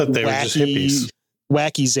okay. No, I thought they were just hippies.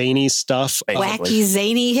 wacky zany stuff. Wacky,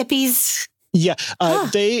 zany hippies. Yeah,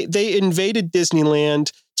 they invaded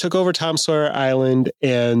Disneyland, took over Tom Sawyer Island,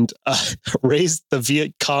 and raised the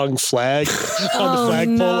Viet Cong flag on the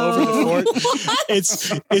flagpole over the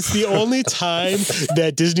fort. It's the only time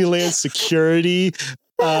that Disneyland security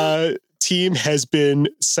team has been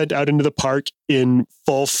sent out into the park in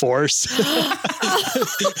full force.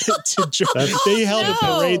 They held a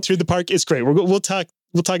parade through the park. It's great. We'll talk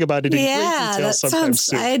about it in great detail that sometime sounds.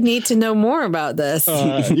 soon. I need to know more about this.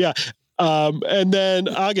 And then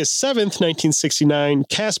August 7th, 1969,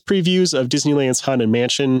 cast previews of Disneyland's Haunted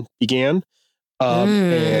Mansion began.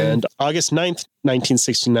 And August 9th,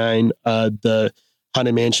 1969, the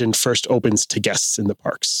Haunted Mansion first opens to guests in the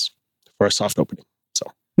parks for a soft opening.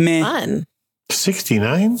 Meh. Fun.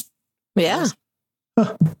 69? Yeah.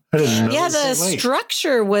 I didn't know. Yeah, the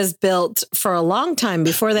structure was built for a long time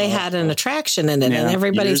before they had an attraction in it. Yeah, and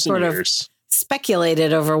everybody Years and sort of years.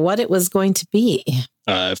 speculated over what it was going to be.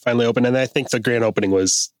 Finally opened. And I think the grand opening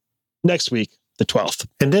was next week, the 12th.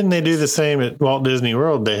 And didn't they do the same at Walt Disney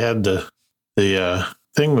World? They had the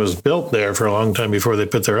thing was built there for a long time before they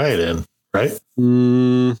put the ride in, right?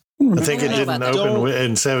 I think I it don't know didn't about that. open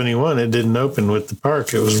in 71. It didn't open with the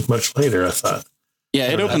park. It was much later, I thought.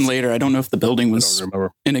 Yeah, it opened later. I don't know if the building I was don't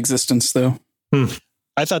remember. in existence though.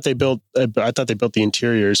 I thought they built the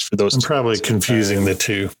interiors for those. I'm probably confusing the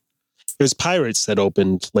two. It was Pirates that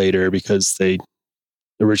opened later because they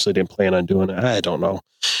originally didn't plan on doing it. I don't know.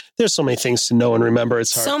 There's so many things to know and remember.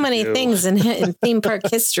 It's hard So to many do. things in theme park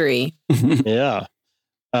history. Yeah.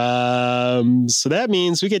 So that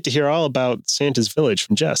means we get to hear all about Santa's Village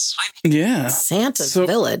from Jess. Yeah. Santa's So-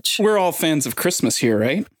 Village. We're all fans of Christmas here,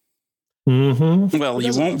 right? Mm-hmm. Well,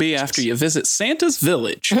 you won't be after you visit Santa's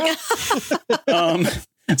Village.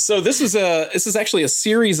 So this is actually a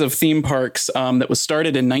series of theme parks that was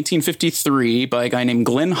started in 1953 by a guy named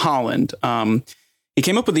Glenn Holland. He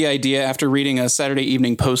came up with the idea after reading a Saturday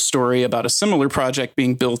Evening Post story about a similar project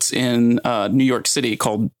being built in New York City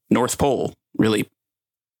called North Pole. Really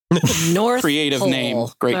North creative Pole. name.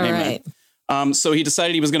 Great All name. right. So he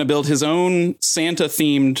decided he was going to build his own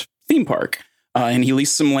Santa-themed theme park. And he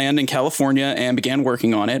leased some land in California and began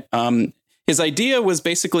working on it. His idea was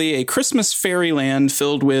basically a Christmas fairyland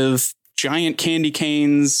filled with giant candy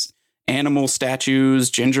canes, animal statues,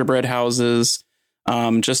 gingerbread houses,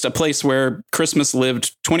 just a place where Christmas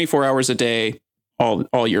lived 24 hours a day,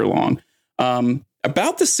 all year long.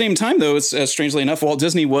 About the same time, though, strangely enough, Walt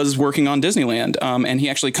Disney was working on Disneyland, and he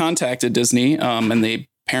actually contacted Disney, and they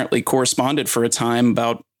apparently corresponded for a time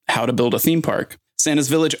about how to build a theme park. Santa's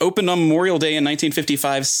Village opened on Memorial Day in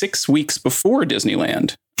 1955, 6 weeks before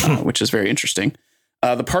Disneyland, which is very interesting.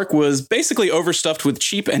 The park was basically overstuffed with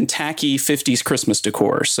cheap and tacky 50s Christmas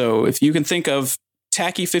decor. So if you can think of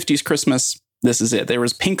tacky 50s Christmas, this is it. There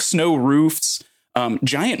was pink snow roofs,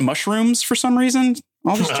 giant mushrooms for some reason.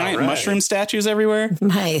 All these giant mushroom statues everywhere.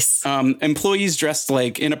 Nice. Employees dressed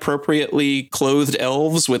like inappropriately clothed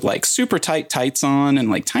elves with like super tight tights on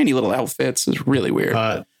and like tiny little outfits. It was really weird.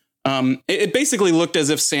 It basically looked as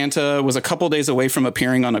if Santa was a couple days away from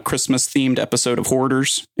appearing on a Christmas themed episode of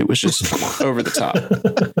Hoarders. It was just over the top.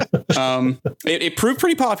 It proved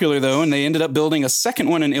pretty popular though, and they ended up building a second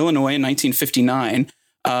one in Illinois in 1959.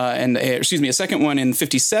 A second one in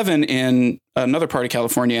 57 in another part of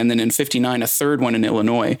California, and then in 59, a third one in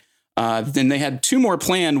Illinois. Then they had two more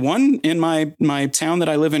planned, one in my town that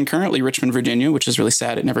I live in currently, Richmond, Virginia, which is really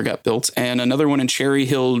sad. It never got built, and another one in Cherry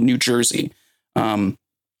Hill, New Jersey.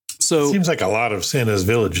 also Seems like a lot of Santa's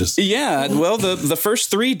villages. Yeah, well, the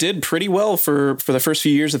first 3 did pretty well for the first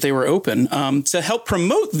few years that they were open. To help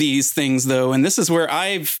promote these things, though, and this is where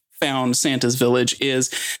I've found Santa's Village,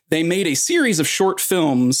 is they made a series of short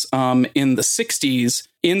films in the 60s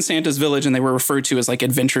in Santa's Village, and they were referred to as like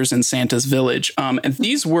Adventures in Santa's Village. And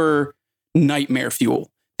these were nightmare fuel.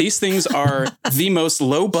 These things are the most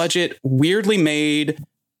low budget, weirdly made,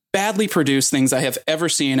 badly produced things I have ever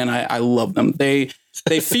seen, and I love them. They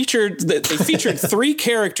featured 3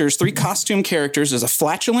 characters, 3 costume characters. There's a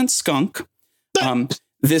flatulent skunk,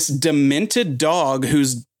 this demented dog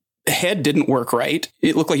whose head didn't work right.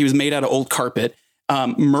 It looked like he was made out of old carpet.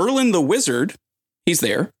 Merlin the Wizard, he's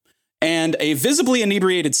there. And a visibly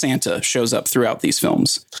inebriated Santa shows up throughout these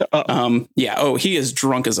films. He is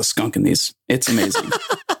drunk as a skunk in these. It's amazing.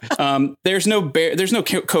 There's no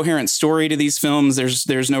coherent story to these films.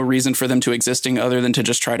 There's no reason for them to existing other than to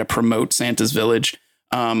just try to promote Santa's Village.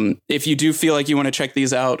 If you do feel like you want to check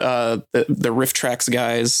these out, the Riff Tracks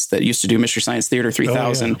guys that used to do Mystery Science Theater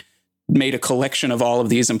 3000 made a collection of all of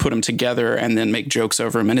these and put them together and then make jokes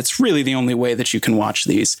over them. And it's really the only way that you can watch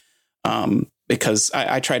these. Because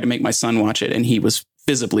I tried to make my son watch it and he was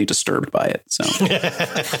visibly disturbed by it. So,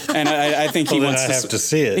 and I think he wants to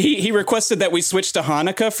see it. He requested that we switch to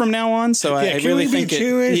Hanukkah from now on. So I really think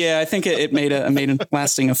I think it made a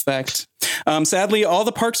lasting effect. Sadly, all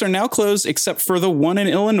the parks are now closed except for the one in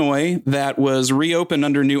Illinois that was reopened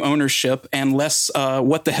under new ownership and less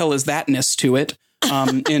what the hell is thatness to it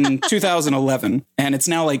in 2011. And it's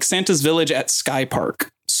now like Santa's Village at Sky Park.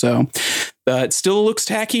 So it still looks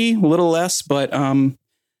tacky, a little less, but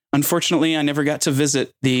unfortunately, I never got to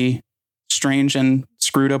visit the strange and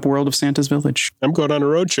screwed up world of Santa's Village. I'm going on a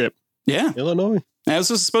road trip. Yeah. Illinois. I was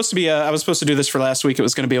supposed to do this for last week. It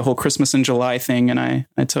was going to be a whole Christmas in July thing, and I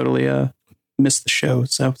totally missed the show.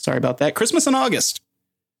 So sorry about that. Christmas in August.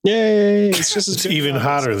 Yay. It's just it's even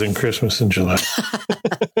hotter than Christmas in July.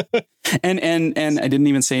 and I didn't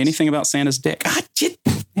even say anything about Santa's dick. God,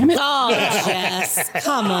 damn it. Oh, Jess,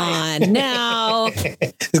 come on now.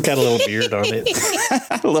 He's got a little beard on it.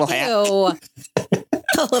 A little hat. Ew.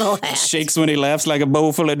 A little hat. Shakes when he laughs like a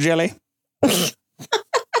bowl full of jelly.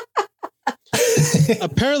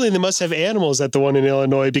 Apparently, they must have animals at the one in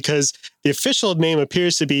Illinois because the official name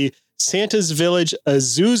appears to be Santa's Village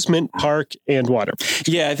Amusement Park and Water.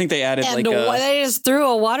 Yeah, I think they added And they just threw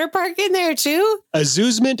a water park in there too?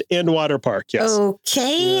 Amusement and Water Park, yes.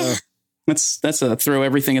 Okay. Yeah. That's a throw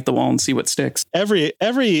everything at the wall and see what sticks. Every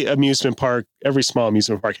amusement park, every small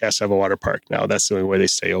amusement park has to have a water park now. That's the only way they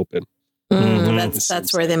stay open.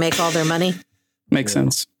 That's where they make all their money. Makes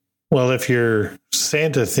sense. Well, if you're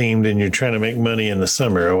Santa themed and you're trying to make money in the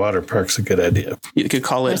summer, a water park's a good idea. You could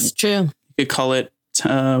call it. That's true. You could call it.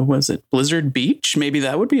 Was it Blizzard Beach? Maybe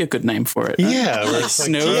that would be a good name for it. Yeah, like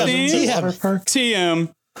snow theme. Water park.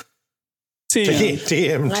 TM. I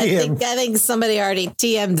think somebody already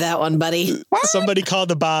TM'd that one, buddy. Somebody called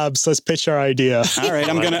the Bobs. Let's pitch our idea. All right,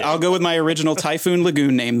 I'll go with my original Typhoon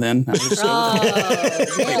Lagoon name then. Wait,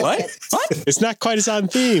 what? It's not quite as on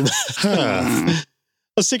theme.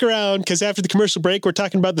 Well, stick around because after the commercial break, we're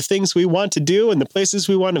talking about the things we want to do and the places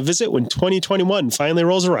we want to visit when 2021 finally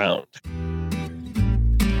rolls around.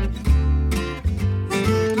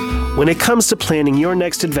 When it comes to planning your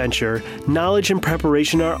next adventure, knowledge and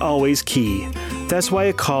preparation are always key. That's why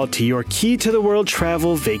a call to your Key to the World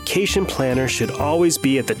Travel Vacation Planner should always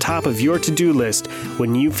be at the top of your to-do list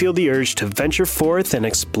when you feel the urge to venture forth and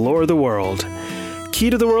explore the world. Key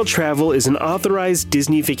to the World Travel is an authorized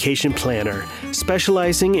Disney vacation planner,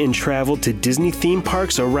 specializing in travel to Disney theme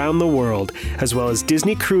parks around the world, as well as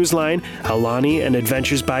Disney Cruise Line, Aulani, and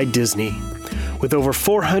Adventures by Disney. With over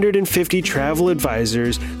 450 travel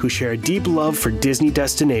advisors who share a deep love for Disney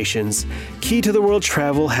destinations, Key to the World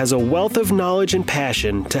Travel has a wealth of knowledge and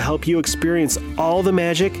passion to help you experience all the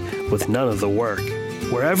magic with none of the work.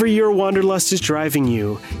 Wherever your wanderlust is driving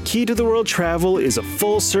you, Key to the World Travel is a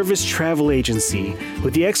full-service travel agency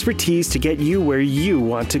with the expertise to get you where you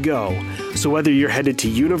want to go. So whether you're headed to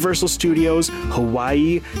Universal Studios,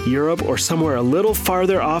 Hawaii, Europe, or somewhere a little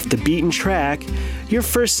farther off the beaten track, your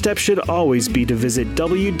first step should always be to visit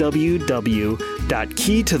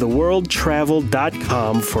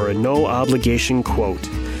www.keytotheworldtravel.com for a no-obligation quote.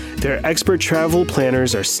 Their expert travel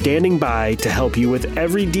planners are standing by to help you with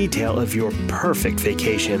every detail of your perfect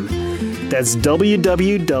vacation. That's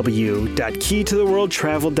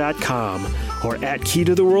www.keytotheworldtravel.com or at Key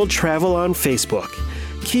to the World Travel on Facebook.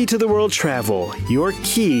 Key to the World Travel, your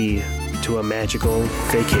key to a magical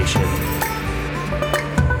vacation.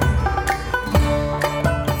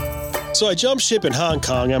 So I jump ship in Hong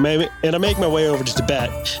Kong and I make my way over to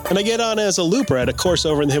Tibet, and I get on as a looper at a course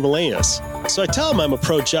over in the Himalayas. So I tell them I'm a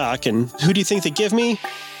pro jock, and who do you think they give me?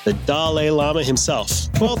 The Dalai Lama himself,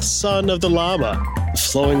 12th son of the Lama. The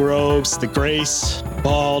flowing robes, the grace,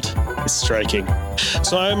 bald, it's striking.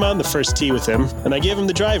 So I'm on the first tee with him, and I give him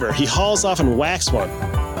the driver. He hauls off and whacks one.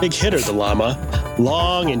 Big hitter, the Lama,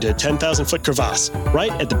 long into a 10,000-foot crevasse,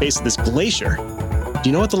 right at the base of this glacier. Do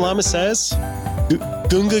you know what the Lama says?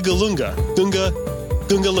 Gunga Galunga, Gunga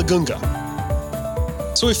Lagunga.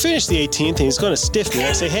 So we finish the 18th, and he's going to stiff me.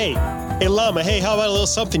 I say, hey Lama, hey, how about a little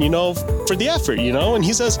something, for the effort, And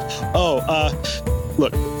he says,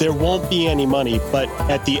 look, there won't be any money, but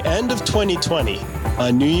at the end of 2020,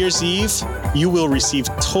 on New Year's Eve, you will receive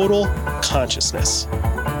total consciousness.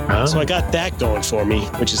 Huh? So I got that going for me,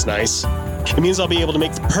 which is nice. It means I'll be able to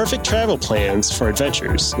make the perfect travel plans for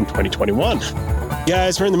adventures in 2021.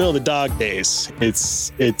 Guys, we're in the middle of the dog days.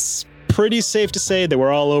 It's pretty safe to say that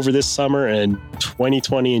we're all over this summer and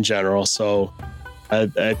 2020 in general. So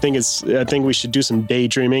I think we should do some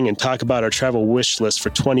daydreaming and talk about our travel wish list for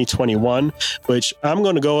 2021, which I'm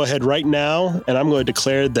going to go ahead right now, and I'm going to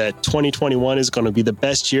declare that 2021 is going to be the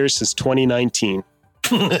best year since 2019.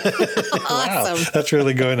 Wow, Awesome. that's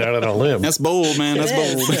really going out on a limb. That's bold, man. That's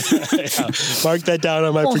bold. Yeah, mark that down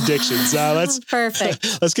on my predictions.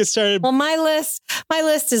 Perfect. Let's get started. Well, my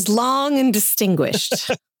list is long and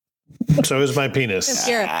distinguished. So is my penis.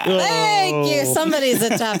 Thank you. Somebody's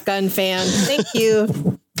a Top Gun fan. Thank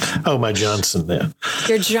you. Oh, my Johnson. Yeah,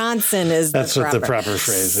 Your Johnson is that's the what the proper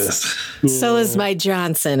phrase is. So is my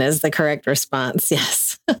Johnson is the correct response.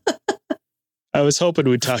 Yes. I was hoping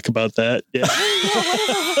we'd talk about that. Yeah.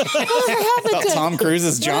 Whatever happened About to Tom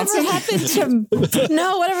Cruise's Johnson?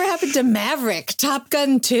 Whatever happened to Maverick? Top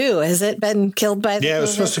Gun 2? Has it been killed by the Yeah, it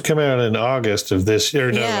was supposed to come out in August of this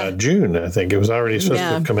year. June, I think. It was already supposed to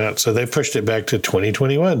have come out. So they pushed it back to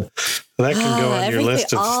 2021. So that can go on your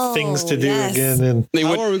list of things to do again. And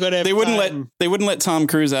They wouldn't let Tom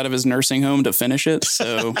Cruise out of his nursing home to finish it.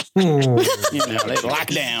 So, they lock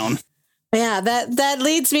down. Yeah, that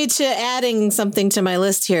leads me to adding something to my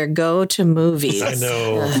list here. Go to movies. I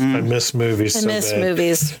know. I miss movies so bad.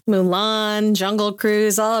 Movies. Mulan, Jungle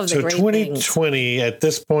Cruise, all of the great 2020, things. at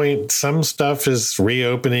this point, some stuff is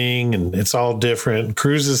reopening and it's all different.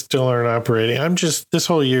 Cruises still aren't operating. This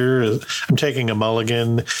whole year, I'm taking a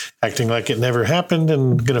mulligan, acting like it never happened,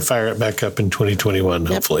 and going to fire it back up in 2021,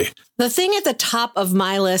 hopefully. The thing at the top of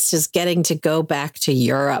my list is getting to go back to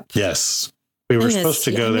Europe. Yes. We were supposed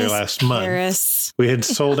to go there last month. We had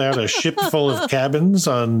sold out a ship full of cabins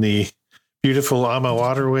on the beautiful Ama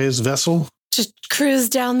Waterways vessel. Just cruise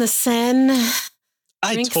down the Seine.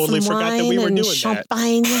 I totally forgot that we were doing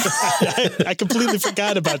champagne. that. I completely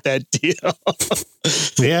forgot about that deal.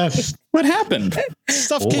 Yeah. What happened?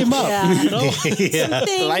 Stuff came up. Yeah.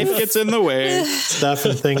 Life gets in the way. Stuff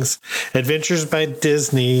and things. Adventures by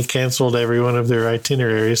Disney canceled every one of their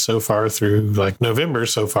itineraries so far through November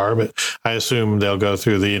so far, but I assume they'll go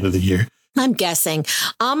through the end of the year. I'm guessing.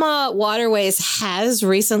 Ama Waterways has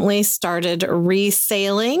recently started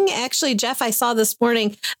resailing. Actually, Jeff, I saw this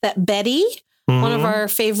morning that Betty, one of our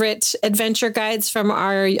favorite adventure guides from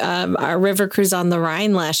our river cruise on the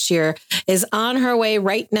Rhine last year, is on her way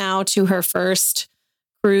right now to her first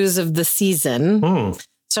cruise of the season.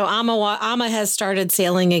 So Ama has started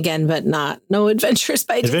sailing again, but no Adventures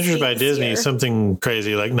by Disney. Adventures by Disney is something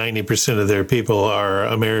crazy. Like 90% of their people are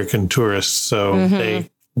American tourists, so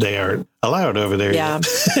they aren't allowed over there yet.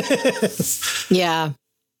 Yeah.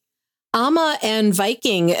 Ama and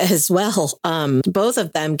Viking as well. Both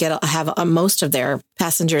of them have most of their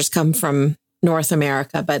passengers come from North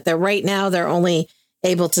America, but right now they're only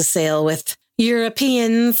able to sail with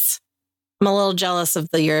Europeans. I'm a little jealous of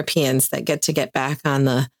the Europeans that get back on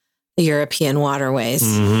the European waterways,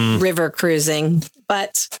 river cruising.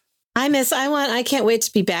 But I can't wait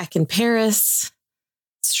to be back in Paris.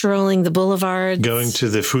 Strolling the boulevards. Going to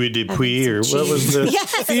the Feu de Puy, or what was the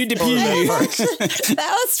Feu de Puy?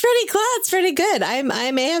 That was pretty close. It's pretty good.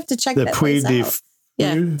 I may have to check the that Puy de out.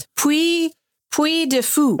 Yeah. Puy de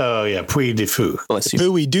Fou. Oh, yeah. Puy de Fou. Bless you.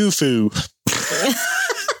 Puy de Fou. I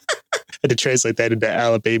had to translate that into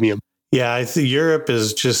Alabamian. Yeah, I think Europe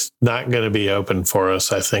is just not going to be open for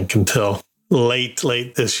us, I think, until late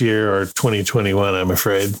this year or 2021, I'm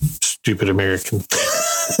afraid. Stupid American.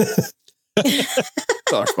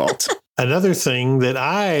 It's our fault. Another thing that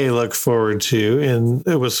I look forward to, and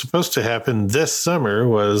it was supposed to happen this summer,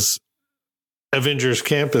 was Avengers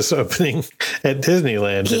Campus opening at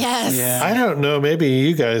Disneyland. Yes. Yeah. I don't know. Maybe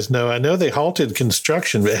you guys know. I know they halted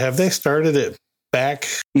construction, but have they started it back?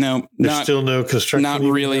 No, There's still no construction. Not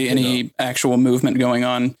really any actual movement going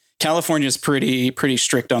on. California's pretty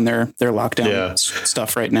strict on their lockdown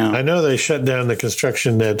stuff right now. I know they shut down the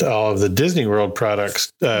construction at all of the Disney World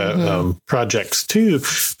projects too,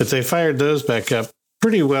 but they fired those back up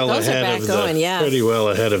pretty well ahead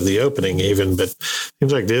of the opening even. But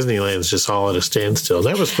seems like Disneyland's just all at a standstill.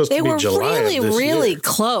 That was supposed to be July. They were really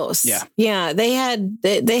close. Yeah. They had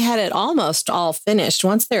it almost all finished.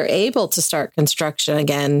 Once they're able to start construction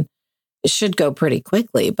again, it should go pretty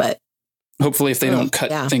quickly. But hopefully, if they don't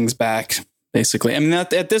cut things back. Basically, I mean, at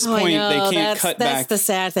this point, they can't cut back. That's the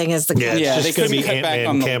sad thing is they couldn't be cut back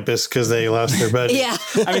on the campus because they lost their budget. Yeah,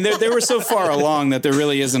 I mean, they were so far along that there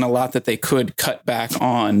really isn't a lot that they could cut back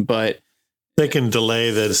on, but they can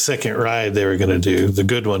delay the second ride they were going to do, the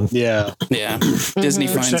good one. Yeah. Disney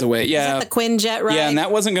finds a way. Yeah, the Quinjet ride. Yeah, and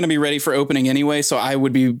that wasn't going to be ready for opening anyway, so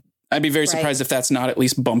I'd be very surprised if that's not at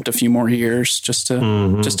least bumped a few more years just to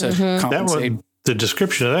compensate. That one, the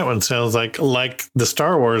description of that one sounds like the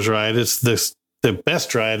Star Wars ride. It's the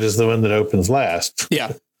best ride is the one that opens last.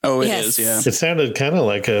 Yeah. Oh, it is. Yeah. It sounded kind of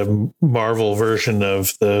like a Marvel version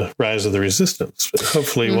of the Rise of the Resistance, but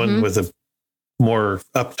hopefully one with a more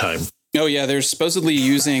uptime. Oh yeah, they're supposedly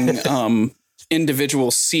using individual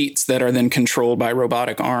seats that are then controlled by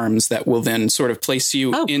robotic arms that will then sort of place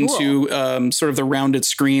you into sort of the rounded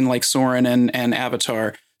screen like Soarin' and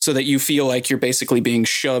Avatar, so that you feel like you're basically being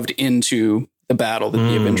shoved into the battle that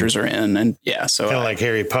the Avengers are in. And so kind of like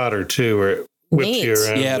Harry Potter too, where it whips you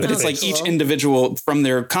around. Yeah, but it's like each individual, from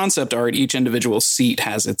their concept art, each individual seat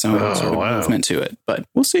has its own sort of movement to it. But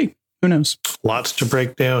we'll see. Who knows? Lots to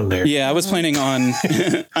break down there. Yeah, I was planning on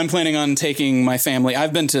I'm planning on taking my family.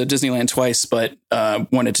 I've been to Disneyland twice, but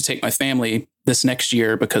wanted to take my family this next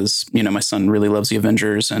year because, my son really loves the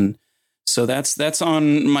Avengers. And so that's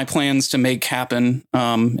on my plans to make happen,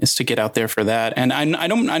 is to get out there for that. And I'm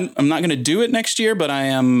not going to do it next year, but I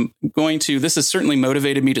am going to. This has certainly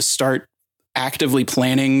motivated me to start actively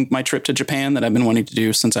planning my trip to Japan that I've been wanting to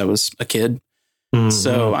do since I was a kid.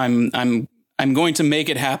 So I'm going to make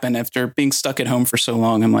it happen after being stuck at home for so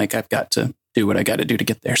long. I'm like, I've got to do what I got to do to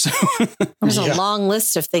get there. So there's a long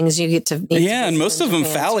list of things you get to. And most of them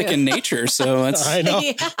phallic in nature. So it's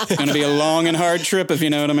going to be a long and hard trip, if you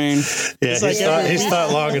know what I mean. Yeah, he's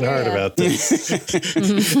thought long and hard about this.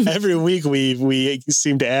 Every week we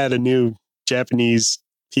seem to add a new Japanese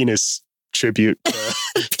penis tribute.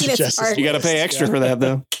 You got to pay extra for that,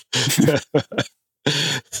 though.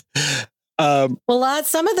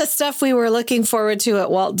 Some of the stuff we were looking forward to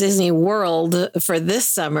at Walt Disney World for this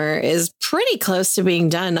summer is pretty close to being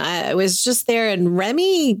done. I was just there in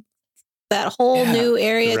Remy, that whole new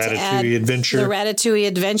area to add the Ratatouille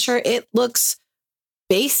Adventure. It looks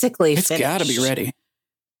basically finished. It's got to be ready.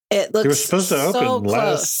 It looks. They were supposed to open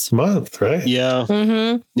last month, right?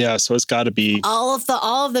 Yeah, yeah. So it's got to be all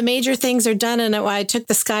of the major things are done, and I took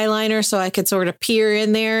the Skyliner so I could sort of peer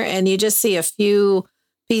in there, and you just see a few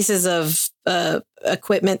pieces of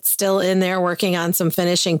equipment still in there working on some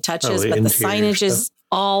finishing touches, but the signage is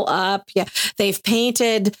all up. Yeah, they've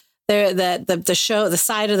painted the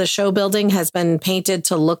side of the show building has been painted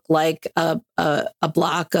to look like a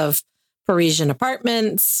block of Parisian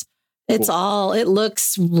apartments. It's it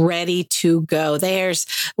looks ready to go.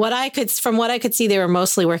 From what I could see, they were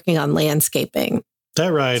mostly working on landscaping.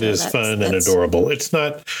 That ride is fun and adorable. It's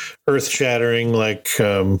not earth shattering like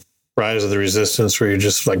Rise of the Resistance, where you're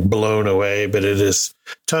just like blown away, but it is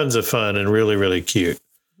tons of fun and really, really cute.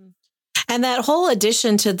 And that whole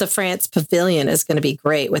addition to the France Pavilion is going to be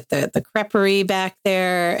great with the creperie back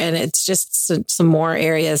there. And it's just some more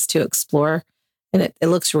areas to explore. And it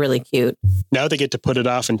looks really cute. Now they get to put it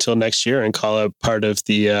off until next year and call it part of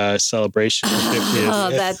the celebration. Oh,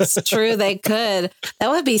 that's true. They could. That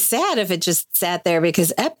would be sad if it just sat there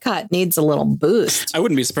because Epcot needs a little boost. I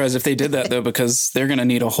wouldn't be surprised if they did that, though, because they're going to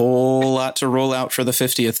need a whole lot to roll out for the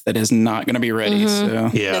 50th that is not going to be ready. So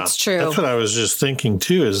yeah, that's true. That's what I was just thinking,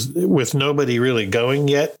 too, is with nobody really going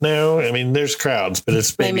yet now. I mean, there's crowds, but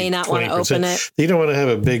it's maybe they may not 20%. want to open it. You don't want to have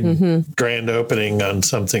a big grand opening on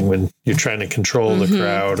something when you're trying to control the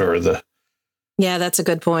crowd or the. Yeah, that's a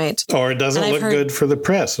good point. Or it doesn't look good for the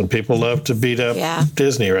press, and people love to beat up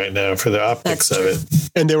Disney right now for the optics of it.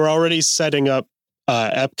 And they were already setting up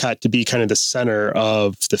Epcot to be kind of the center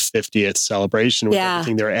of the 50th celebration with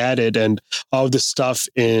everything they're added, and all of the stuff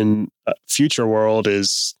in Future World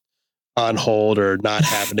is on hold or not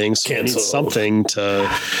happening. So we need something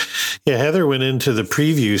to. Yeah, Heather went into the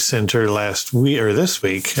preview center last week or this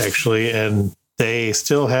week actually, and they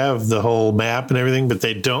still have the whole map and everything, but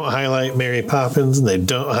they don't highlight Mary Poppins, and they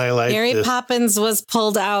don't highlight Mary Poppins was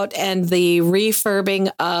pulled out, and the refurbing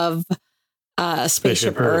of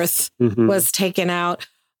Spaceship Earth was taken out.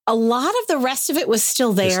 a lot of the rest of it was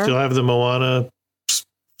still They there. still have the Moana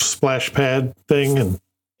splash pad thing,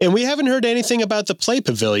 And we haven't heard anything about the Play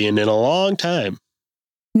Pavilion in a long time.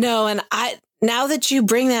 No, and now that you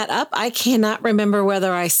bring that up, I cannot remember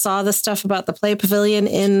whether I saw the stuff about the Play Pavilion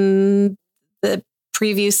in the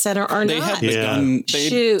preview center or They not. had begun, they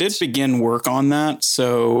Shoot. did begin work on that.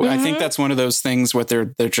 So I think that's one of those things where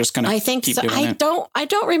they're just going to I think keep so. doing it. I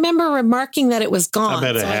don't remember remarking that it was gone. I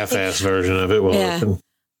bet a So I think- half-ass version of it will Yeah. open.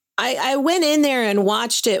 I went in there and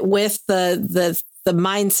watched it with the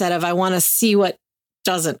mindset of I want to see what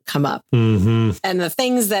doesn't come up. Mm-hmm. And the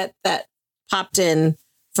things that popped in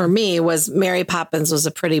for me was Mary Poppins was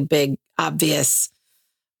a pretty big, obvious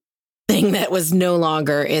thing that was no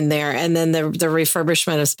longer in there. And then the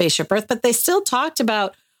refurbishment of Spaceship Earth, but they still talked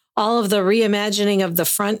about all of the reimagining of the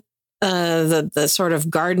front, the sort of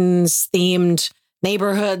gardens themed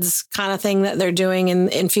neighborhoods kind of thing that they're doing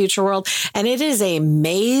in Future World. And it is a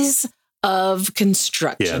maze of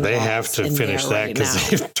construction. Yeah, they have walls to in finish there that right because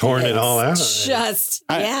now. they've torn it all out. It's just,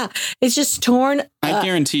 I- it's just torn I up.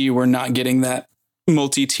 guarantee you we're not getting that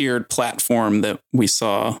multi-tiered platform that we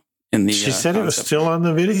saw in the. She said it was concept. still on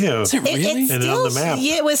the video. Is it really? It's And still, on the map.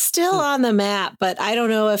 Yeah, it was still on the map, but I don't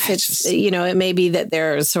know if it's, it may be that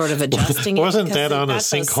they're sort of adjusting it. Wasn't because that they've on a got those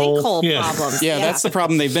sinkhole? Yeah. problems. Yeah, that's the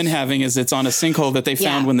problem they've been having is it's on a sinkhole that they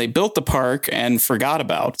found Yeah. when they built the park and forgot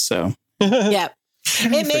about. So Yeah.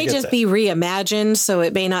 It may forget just that. be reimagined, so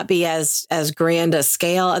it may not be as grand a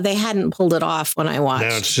scale. They hadn't pulled it off when I watched.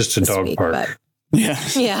 Now it's just a this dog week, park. but- yeah,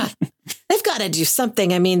 Yeah. They've got to do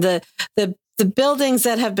something. I mean, the buildings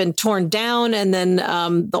that have been torn down and then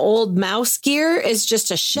the old mouse gear is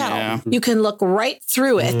just a shell. Yeah. You can look right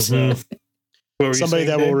through it. Mhm. What were you Somebody saying,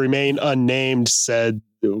 that will Dave? remain unnamed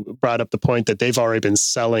brought up the point that they've already been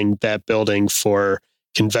selling that building for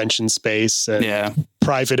convention space and yeah.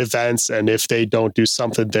 private events. And if they don't do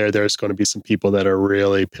something there, there's going to be some people that are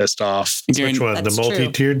really pissed off. I guarantee- Which one? The That's true.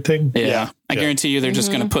 multi-tiered thing? Yeah. Yeah. I guarantee you they're just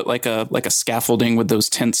Mm-hmm. going to put like a scaffolding with those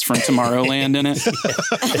tents from Tomorrowland in it.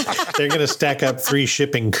 They're going to stack up 3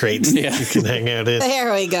 shipping crates Yeah. that you can hang out in.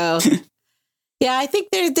 There we go. Yeah, I think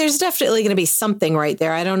there's definitely going to be something right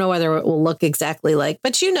there. I don't know whether it will look exactly like,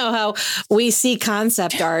 but you know how we see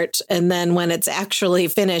concept art and then when it's actually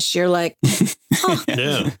finished, you're like, oh,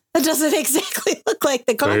 Yeah. that doesn't exactly look like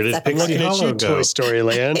the Where did concept. Pixie I'm looking at Hollow you, go? Toy Story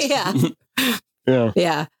Land. Yeah, Yeah.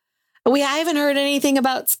 yeah. I haven't heard anything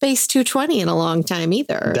about Space 220 in a long time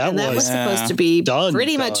either. That and that was was supposed to be done.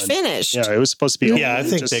 pretty much finished. Yeah, it was supposed to be. Yeah, I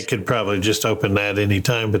think they could probably just open that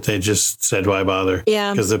anytime, but they just said, why bother?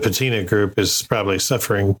 Yeah. Because the Patina group is probably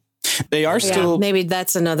suffering. They are Yeah, still maybe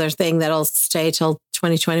that's another thing that'll stay till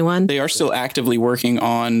 2021. they are still actively working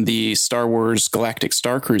on the Star Wars Galactic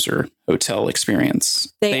Star Cruiser hotel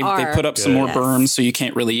experience. They are. They put up some more Yes. berms so you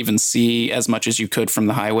can't really even see as much as you could from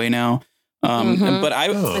the highway now. Mhm. But I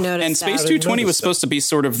noticed and that. Space I didn't 220 was notice that. supposed to be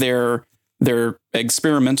sort of their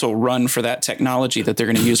experimental run for that technology that they're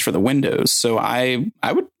going to use for the Windows. So I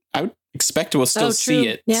would expect we'll still Oh, see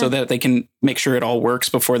true. it Yeah. so that they can make sure it all works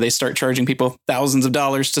before they start charging people thousands of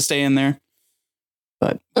dollars to stay in there.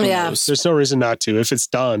 But who Yeah. knows? There's no reason not to. If it's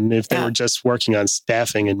done, if they Yeah. were just working on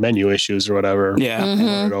staffing and menu issues or whatever, Yeah. Mhm. they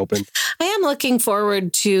want it open. I am looking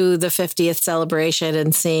forward to the 50th celebration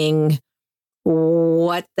and seeing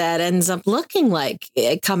what that ends up looking like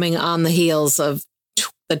coming on the heels of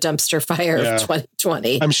the dumpster fire Yeah. of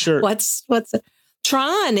 2020. I'm sure. What's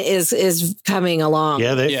Tron is coming along.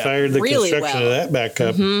 Yeah, they Yeah. fired the Really construction well. of that back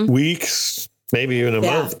up Mhm. weeks, maybe even a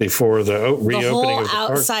Yeah. month before the The reopening whole of the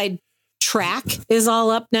park. outside track is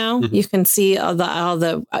all up now. Mhm. You can see all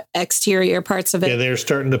the exterior parts of it. Yeah, they're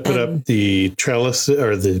starting to put And- up the trellis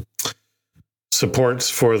or the supports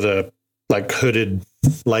for the like hooded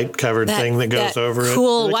light covered thing that goes over it.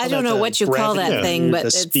 cool. They I call don't that know the what you call that gravity, thing, but the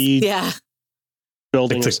it's speed. yeah,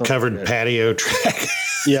 Building It's or a something. covered patio track.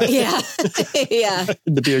 Yeah. yeah, yeah.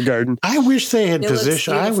 The beer garden. I wish they had It looks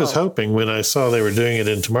positioned. I was beautiful. hoping when I saw they were doing it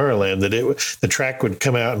in Tomorrowland that the track would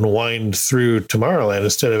come out and wind through Tomorrowland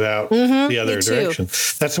instead of out Mhm, the other me too. direction.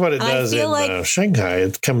 That's what it And I does in feel like- Shanghai.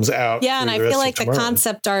 It comes out. Yeah, and through I the rest feel of like the Tomorrowland.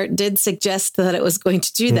 concept art did suggest that it was going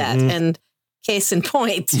to do that, Mhm. and case in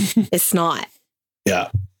point, it's not. Yeah,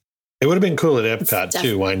 it would have been cool at Epcot It's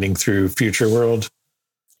too, winding through Future World.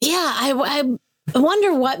 Yeah, I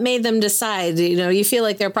wonder what made them decide. You feel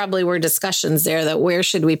like there probably were discussions there that where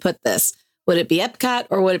should we put this? Would it be Epcot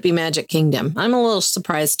or would it be Magic Kingdom? I'm a little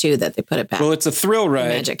surprised too that they put it back. Well, it's a thrill ride,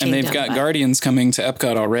 Magic and they've Kingdom, got but- Guardians coming to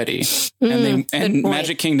Epcot already, and good point.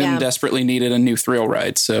 Magic Kingdom Yeah. desperately needed a new thrill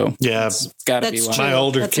ride, so Yeah, it's got to be That's one. true. my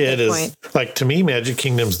older That's a kid good is point. like, to me, Magic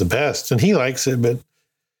Kingdom's the best, and he likes it, but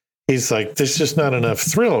He's like, there's just not enough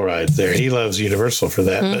thrill rides there. He loves Universal for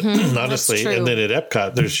that. Mhm, But honestly, that's true. and then at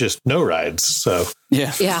Epcot, there's just no rides. So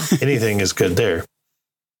Yeah. Yeah, anything is good there.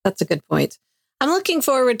 that's a good point. I'm looking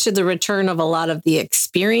forward to the return of a lot of the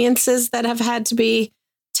experiences that have had to be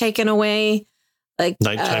taken away. Like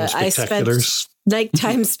Nighttime I spent spectaculars.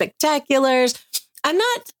 nighttime spectaculars. I'm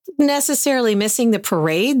not necessarily missing the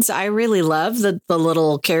parades. I really love the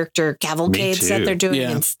little character cavalcades that too. they're doing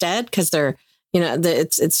Yeah. instead, because they're,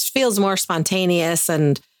 it feels more spontaneous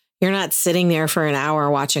and you're not sitting there for an hour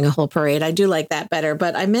watching a whole parade. I do like that better,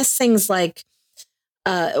 but I miss things like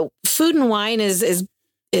food and wine is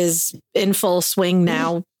in full swing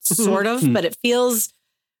now, sort of, but it feels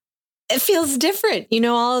different.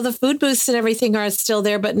 All of the food booths and everything are still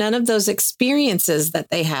there, but none of those experiences that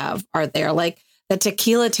they have are there. Like the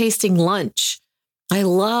tequila tasting lunch. I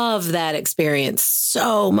love that experience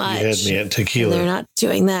so You much. had me at And tequila. they're not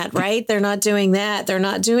doing that, right? They're not doing that. They're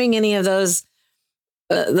not doing any of those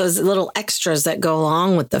little extras that go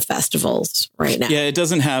along with the festivals right now. Yeah, it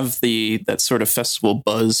doesn't have that sort of festival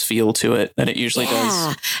buzz feel to it that it usually does.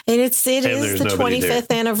 And it And is there's the nobody there.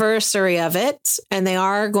 25th anniversary of it, and they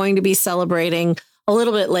are going to be celebrating a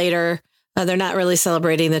little bit later. They're not really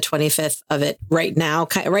celebrating the 25th of it right now.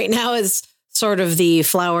 Right now is sort of the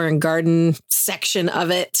flower and garden section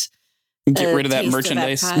of it. Get rid of that Taste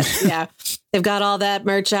merchandise. Epcot. Yeah, they've got all that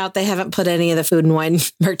merch out. They haven't put any of the food and wine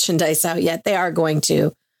merchandise out yet. They are going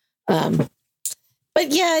to.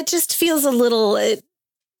 But yeah, it just feels a little.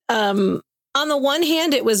 On the one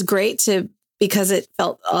hand, it was great because it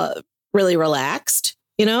felt really relaxed,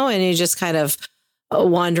 and you just kind of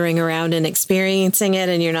wandering around and experiencing it,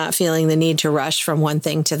 and you're not feeling the need to rush from one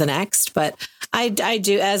thing to the next. But I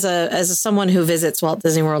do, as someone who visits Walt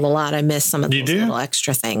Disney World a lot, I miss some of You those do? little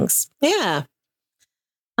extra things. Yeah.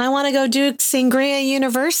 I want to go do Sangria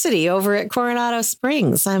University over at Coronado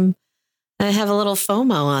Springs. I have a little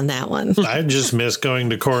FOMO on that one. I just miss going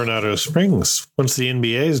to Coronado Springs. Once the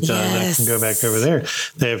NBA is done, I can go back over there.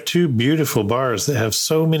 They have two beautiful bars that have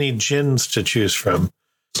so many gins to choose from.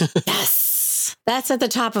 Yes. That's at the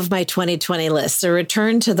top of my 2020 list. A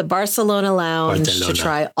return to the Barcelona Lounge Barcelona. to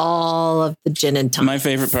try all of the gin and tonic. My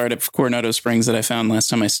favorite part of Coronado Springs that I found last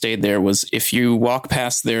time I stayed there was if you walk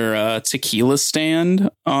past their tequila stand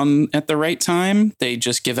at the right time, they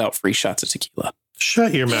just give out free shots of tequila.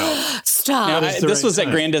 Shut your mouth. Stop. Now, is the this right was time?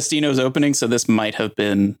 at Grand Destino's opening, so this might have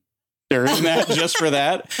been during that just for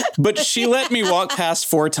that. But she let me walk past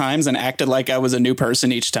 4 times and acted like I was a new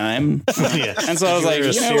person each time. Yeah. And so I was like, a you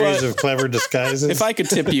know series what? of clever disguises. If I could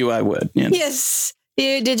tip you, I would. Yes.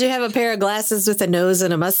 Did you have a pair of glasses with a nose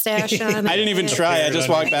and a mustache on? I didn't even try. I just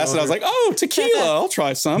walked past and I was like, oh, tequila. I'll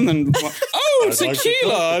try some. And oh, I'd like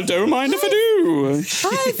tequila. Don't mind if I do.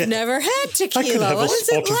 I've never had tequila. have a What is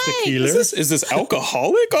spot it of like? tequila. Is this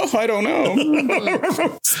alcoholic? Oh, I don't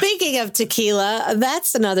know. Speaking of tequila,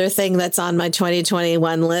 that's another thing that's on my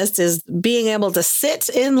 2021 list is being able to sit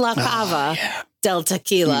in La Cava del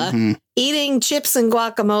Tequila, Mhm. eating chips and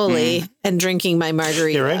guacamole and drinking my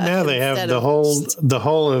margarita. Yeah, right now they have instead the of-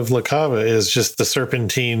 whole of La Cava is just the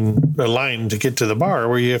serpentine line to get to the bar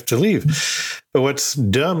where you have to leave. But what's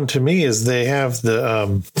dumb to me is they have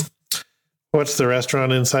the what's the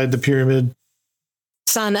restaurant inside the pyramid?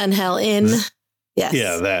 San Angel Inn. Yes.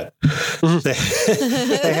 Yeah, that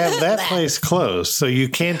they have that place closed, so you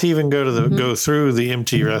can't even go through the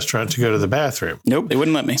empty restaurant to go to the bathroom. Nope, they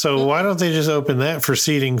wouldn't let me. So why don't they just open that for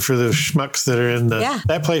seating for the schmucks that are in the? Yeah.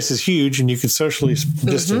 That place is huge, and you could socially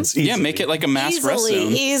distance. Yeah, easily. make it like a mass rest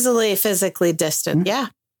zone. Easily physically distant. Yeah.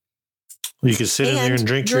 You could sit in there And and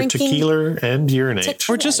drink your drinking tequila and urinate.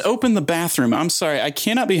 Or just open the bathroom. I'm sorry. I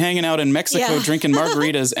cannot be hanging out in Mexico Yeah. drinking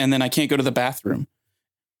margaritas and then I can't go to the bathroom.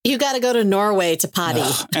 You got to go to Norway to potty.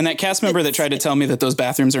 And that cast member that tried to tell me that those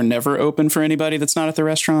bathrooms are never open for anybody that's not at the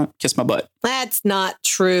restaurant, kiss my butt. That's not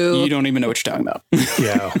true. You don't even know what you're talking about.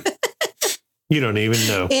 Yeah. You don't even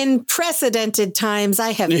know. In precedented times,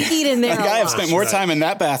 I have eaten there. Like, I have spent more time in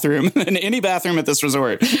that bathroom than any bathroom at this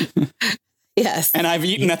resort. Yes. And I've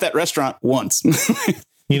eaten at that restaurant once.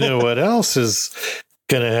 You know what else is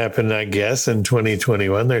going to happen, I guess, in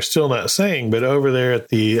 2021? They're still not saying, but over there at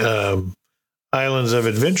the Islands of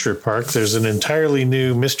Adventure Park, there's an entirely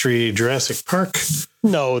new Mystery Jurassic Park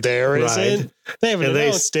No, there ride. isn't. They haven't And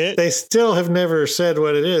announced it. They still have never said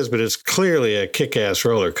what it is, but it's clearly a kick-ass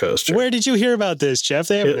roller coaster. Where did you hear about this, Jeff?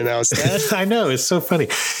 They haven't announced that. I know, it's so funny.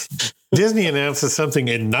 Disney announces something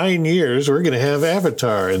in 9 years, we're going to have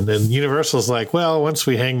Avatar. And then Universal's like, well, once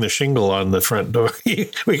we hang the shingle on the front door,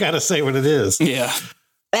 we got to say what it is. Yeah.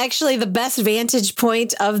 Actually, the best vantage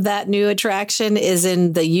point of that new attraction is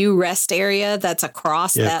in the U Rest area. That's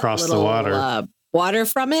across that across the little water. water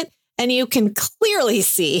from it, and you can clearly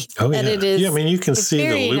see that it is. Yeah, I mean, you can a see the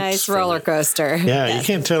very loops nice from roller it. coaster. Yeah, you Yes.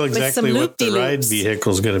 can't tell With some exactly what the ride loop-de-loops.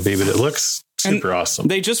 vehicle is going to be, but it looks super awesome.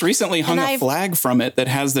 They just recently hung And a I've- flag from it that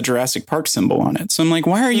has the Jurassic Park symbol on it. So I'm like,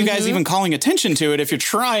 why are you guys Mhm. even calling attention to it if you're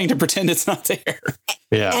trying to pretend it's not there?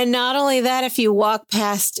 Yeah. And not only that, if you walk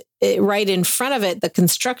past it, right in front of it, the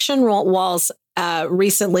construction walls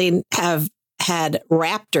recently have had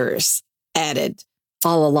raptors added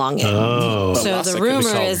all along it. Oh, So the Velocicoaster.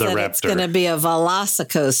 rumor is The that it's Raptor. going to be a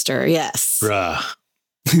Velocicoaster. Yes. bruh.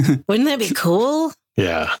 Wouldn't that be cool?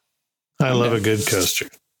 Yeah. I love a good coaster.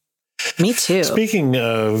 Me too. Speaking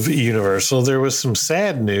of Universal, there was some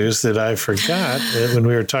sad news that I forgot when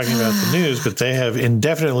we were talking about the news, but they have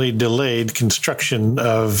indefinitely delayed construction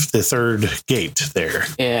of the third gate there.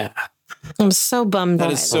 Yeah. I'm so bummed That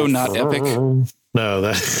out. is so not epic. No,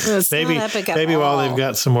 that It's maybe not epic at maybe while all. they've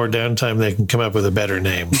got some more downtime, they can come up with a better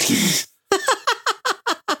name.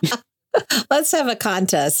 Let's have a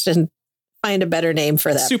contest and find a better name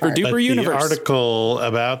for that. Super park. duper But the universe. article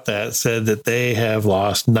about that said that they have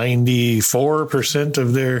lost 94%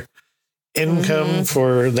 of their income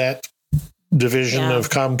for that division Yeah. of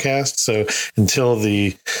Comcast. So until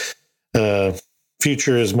the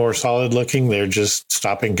future is more solid looking, they're just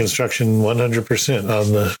stopping construction 100%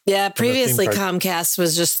 on the. Yeah, previously park. Comcast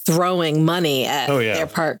was just throwing money at Oh, yeah. their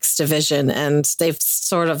parks division, and they've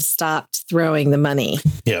sort of stopped throwing the money.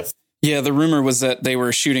 Yeah. Yeah, the rumor was that they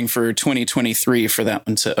were shooting for 2023 for that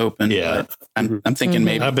one to open. Yeah. But I'm thinking Mhm.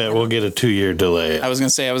 maybe. I bet we'll get a 2-year delay. I was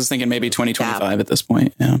thinking maybe 2025 at this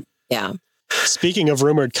point. Yeah. Yeah. Speaking of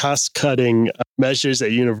rumored cost-cutting measures at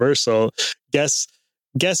Universal, guess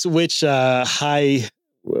which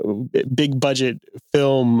big budget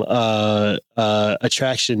film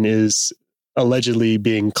attraction is allegedly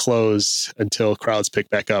being closed until crowds pick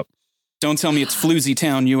back up. Don't tell me it's Floozy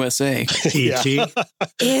Town, USA. E.T.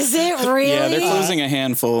 Is it really? Yeah, they're closing a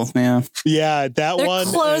handful. Yeah. Yeah, that They're one.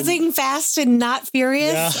 closing Fast and Not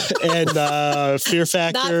Furious. Yeah, and Fear Not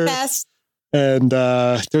Factor, Fast. and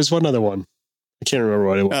there's one other one. I can't remember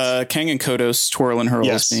what it was. Kang and Kodos Twirl and Hurls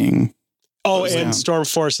Yes. being. Oh, goes and down. Storm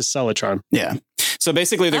Force is Celatron. Yeah. So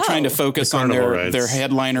basically, they're trying to focus The on carnival rides. their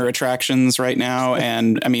headliner attractions right now.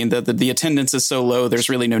 And I mean, the attendance is so low, there's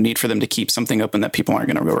really no need for them to keep something open that people aren't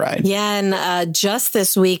going to go ride. Yeah, and just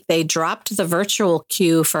this week they dropped the virtual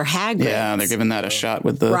queue for Hagrid. Yeah, they're giving that a shot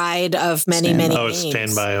with the. ride of many, Stand- many Oh, it's games.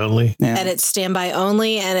 standby only. Yeah, And it's standby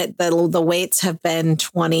only, and the waits have been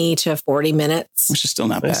 20 to 40 minutes. which is still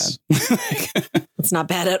not Nice. bad. It's not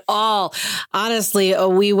bad at all. Honestly,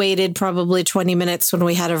 we waited probably 20 minutes when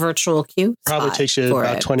we had a virtual queue. Probably spot takes you for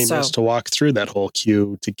about it. 20 minutes to walk through that whole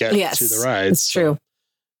queue to get Yes, to the ride. it's true.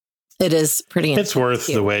 It is pretty It's worth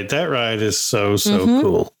cute. the wait. That ride is so Mhm.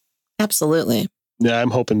 cool. Absolutely. Yeah,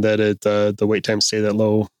 I'm hoping that the wait times stay that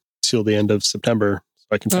low till the end of September, so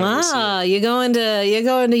I can finally see it. Ah, you going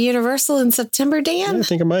to Universal in September, Yeah, I Dan?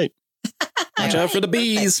 think I might. Watch out for the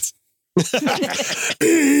bees.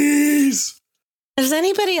 Peace. Does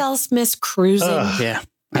anybody else miss cruising? Yeah.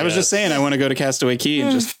 I was Yes. just saying, I want to go to Castaway Key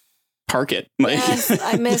and just park it. Like, Yes,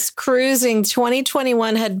 I miss cruising.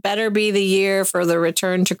 2021 had better be the year for the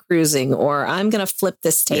return to cruising, or I'm going to flip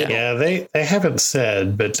this table. Yeah, they haven't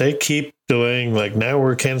said, but they keep doing like now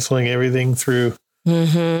we're canceling everything through.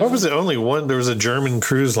 Mhm. What was it? Only one. There was a German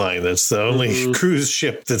cruise line that's the only Mhm. cruise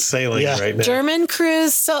ship that's sailing Yeah. right now. German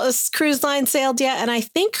cruise line sailed yet, and I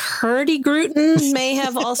think Hurtigruten may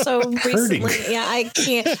have also recently. Hurtigruten. Yeah, I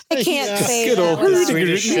can't Yeah. say Good that old without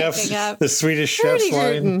Swedish looking chefs. up. The Swedish chefs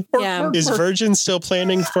line. Hurtigruten. Yeah, Is Virgin still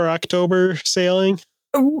planning for October sailing?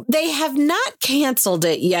 they have not canceled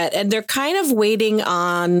it yet, and they're kind of waiting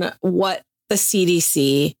on what the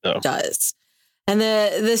CDC Oh. does. And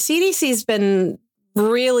the CDC's been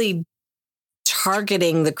really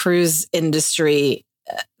targeting the cruise industry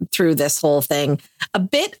through this whole thing a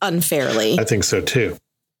bit unfairly. I think so too.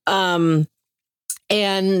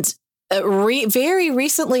 And very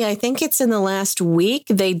recently, I think it's in the last week,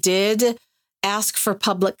 they did ask for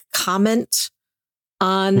public comment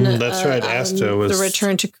on That's right. on Asta was- the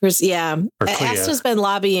return to cruise. Yeah, Or Clea. Asta's been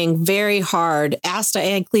lobbying very hard. Asta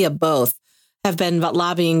and Clea both have been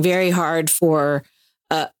lobbying very hard for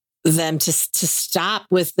them to stop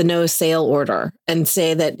with the no sale order and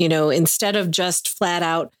say that, instead of just flat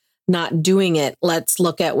out not doing it, let's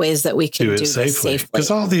look at ways that we can Do do it this safely. safely.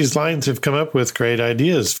 Because all these lines have come up with great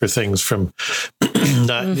ideas for things from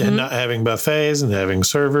not having buffets and having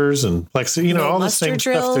servers and plexi, No all the mustard same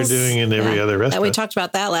stuff they're drills. doing in every Yeah. other And we restaurant. talked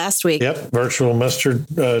about that last week. Yep. Virtual mustard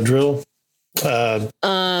drill. So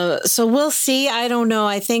we'll see. I don't know.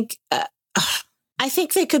 I think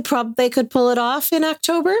they could pull it off in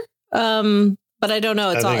October. But I don't know.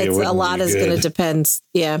 It's I think it a wouldn't lot be is going to good. depend.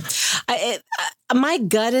 Yeah. My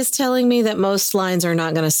gut is telling me that most lines are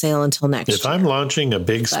not going to sail until next If year. I'm launching a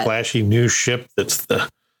big splashy new ship that's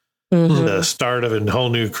the start of a whole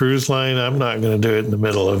new cruise line, I'm not going to do it in the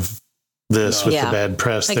middle of this with the bad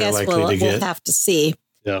press I they're guess likely we'll to get. have to see.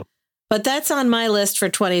 Yeah. But that's on my list for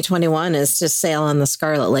 2021 is to sail on the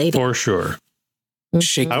Scarlet Lady. For sure.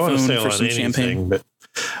 Shake I the want to phone sail for on some anything, champagne. but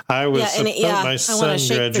I was my son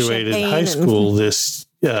graduated high school this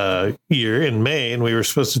year in May, and we were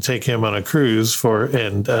supposed to take him on a cruise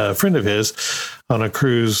and a friend of his on a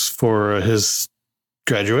cruise for his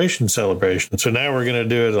graduation celebration. So now we're going to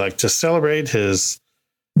do it like to celebrate his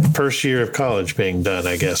first year of college being done.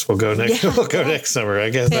 I guess we'll go next. We'll go next summer. I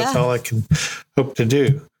guess that's all I can hope to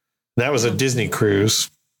do. That was a Disney cruise.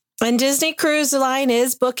 And Disney Cruise Line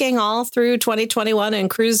is booking all through 2021,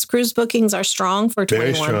 and cruise bookings are strong for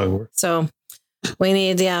 21. Very strong. So we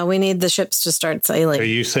need the ships to start sailing. Are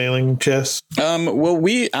you sailing, Jess? Well,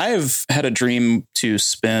 I've had a dream to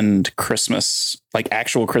spend Christmas, like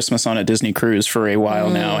actual Christmas, on a Disney cruise for a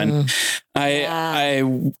while now, and I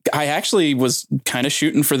actually was kind of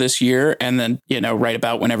shooting for this year, and then right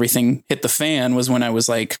about when everything hit the fan was when I was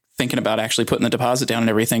like thinking about actually putting the deposit down and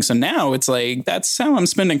everything. So now it's like that's how I'm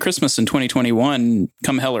spending Christmas in 2021,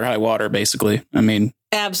 come hell or high water, basically. I mean.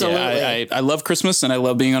 Absolutely. Yeah, I love Christmas and I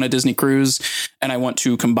love being on a Disney cruise, and I want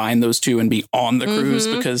to combine those two and be on the cruise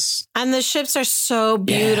because. And the ships are so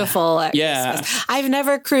beautiful at Christmas. I've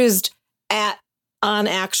never cruised on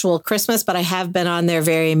actual Christmas, but I have been on their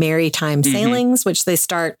very maritime sailings, which they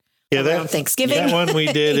start around Thanksgiving. That one we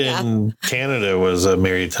did in Canada was a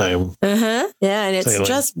maritime. Yeah, and it's sailing.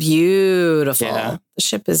 just beautiful. Yeah. The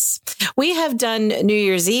ship is. We have done New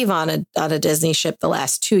Year's Eve on a Disney ship the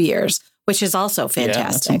last 2 years, which is also fantastic.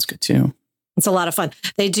 Yeah, that sounds good too. It's a lot of fun.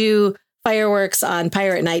 They do fireworks on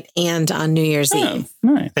Pirate Night and on New Year's Eve.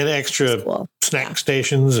 Nice. And extra Cool. snack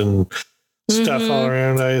stations and stuff all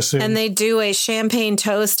around, I assume. And they do a champagne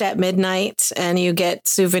toast at midnight, and you get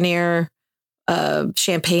souvenir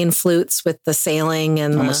champagne flutes with the sailing.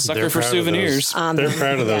 And I'm a the, sucker for souvenirs. They're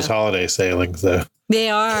proud of those holiday sailings, though. they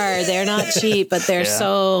are. They're not cheap, but they're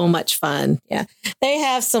so much fun. Yeah. They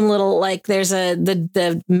have some little, like there's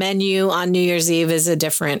the menu on New Year's Eve is a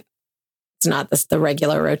different, it's not the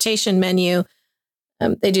regular rotation menu.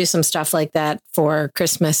 They do some stuff like that for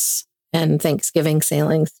Christmas and Thanksgiving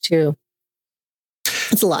sailings too.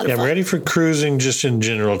 It's a lot of fun. I'm ready for cruising just in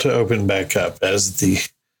general to open back up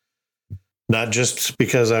not just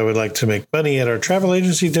because I would like to make money at our travel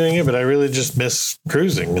agency doing it, but I really just miss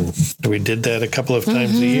cruising. And we did that a couple of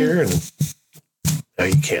times a year, and now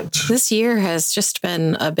you can't. This year has just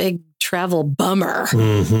been a big travel bummer.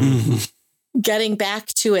 Getting back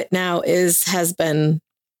to it now has been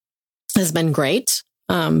great.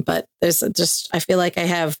 But there's I feel like I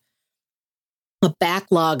have a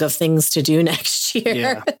backlog of things to do next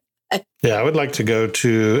year. Yeah, I would like to go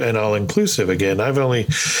to an all-inclusive again. I've only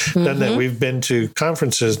done that. We've been to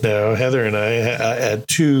conferences now, Heather and I, at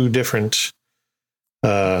 2 different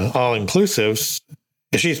all-inclusives.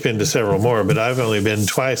 She's been to several more, but I've only been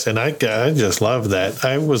twice, and I just love that.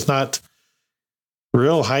 I was not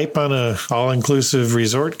real hype on a all-inclusive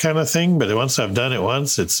resort kind of thing, but once I've done it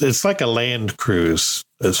once, it's like a land cruise.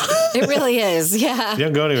 It really is. Yeah. You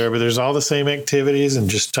don't go anywhere, but there's all the same activities and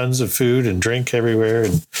just tons of food and drink everywhere.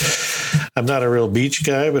 And I'm not a real beach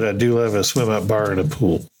guy, but I do love a swim up bar and a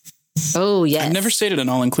pool. Oh, yes. I've never stayed at an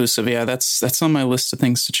all-inclusive. Yeah, that's on my list of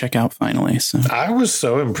things to check out finally. So I was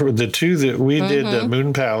so impressed. The 2 that we did,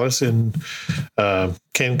 Moon Palace in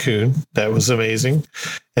Cancun, that was amazing.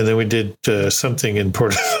 And then we did something in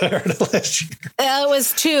Puerto Vallarta last year. It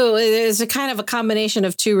was 2. It was a kind of a combination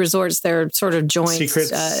of 2 resorts. They're sort of joint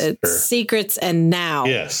Secrets and Now.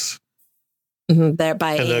 Yes. They're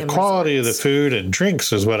by and the quality of the food and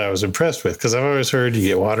drinks is what I was impressed with, because I've always heard you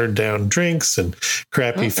get watered down drinks and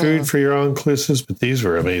crappy food for your all-inclusives, but these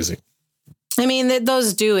were amazing. I mean,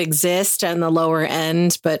 those do exist on the lower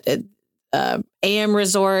end, but AM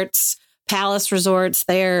resorts, Palace resorts,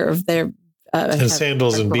 they're and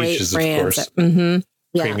Sandals and Beaches, of course.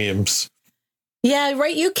 Premiums. Yeah,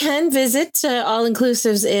 right. You can visit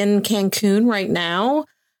all-inclusives in Cancun right now,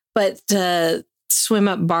 but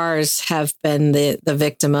swim-up bars have been the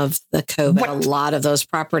victim of the COVID. A lot of those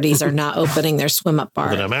properties are not opening their swim-up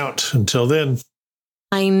bars. But I'm out until then.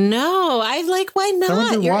 I know. I'm like, why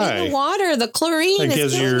not? You're in the water. The chlorine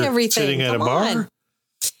is killing everything. Sitting at a bar?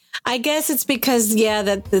 I guess it's because,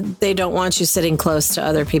 that they don't want you sitting close to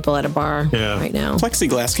other people at a bar right now.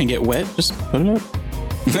 Plexiglass can get wet. Just put it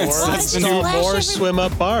up. That's the new Or swim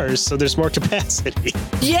up bars so there's more capacity.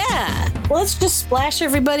 Yeah. Let's just splash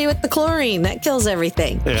everybody with the chlorine. That kills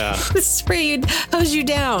everything. Yeah. This is where you hose you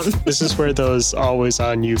down. This is where those always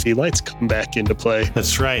on UV lights come back into play.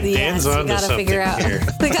 That's right. Yes, Dan's on to something figure out. here.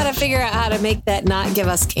 We gotta figure out how to make that not give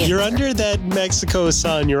us cancer. You're under that Mexico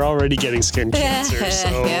sun, you're already getting skin cancer.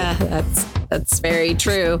 So Yeah, that's very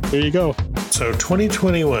true. there you go. So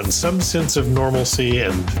 2021, some sense of normalcy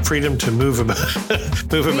and freedom to move about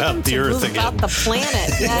the earth Move again. about the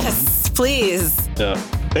planet. Yes, please. Yeah.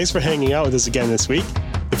 Thanks for hanging out with us again this week.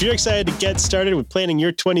 If you're excited to get started with planning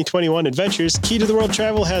your 2021 adventures, Key to the World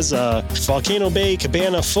Travel has a Volcano Bay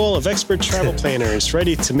cabana full of expert travel planners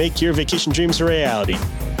ready to make your vacation dreams a reality.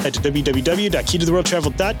 Head to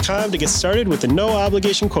www.keytotheworldtravel.com to get started with a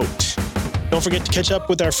no-obligation quote. Don't forget to catch up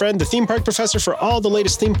with our friend, the Theme Park Professor, for all the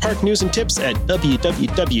latest theme park news and tips at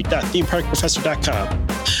www.themeparkprofessor.com.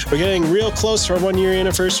 We're getting real close to our 1-year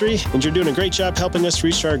anniversary, and you're doing a great job helping us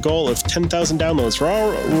reach our goal of 10,000 downloads.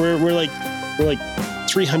 We're like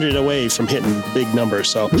 300 away from hitting the big number.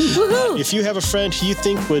 So if you have a friend who you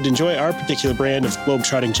think would enjoy our particular brand of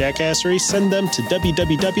globetrotting jackassery, send them to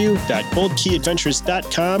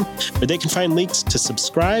www.goldkeyadventures.com, where they can find links to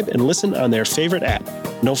subscribe and listen on their favorite app.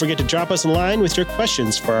 And don't forget to drop us a line with your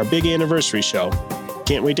questions for our big anniversary show.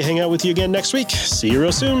 Can't wait to hang out with you again next week. See you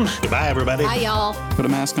real soon. Goodbye, everybody. Bye, y'all. Put a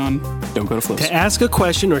mask on. Don't go to floats. To ask a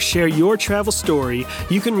question or share your travel story,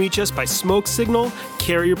 you can reach us by smoke signal,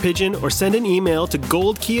 carrier pigeon, or send an email to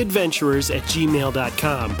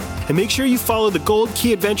goldkeyadventurers@gmail.com. And make sure you follow the Gold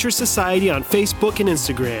Key Adventure Society on Facebook and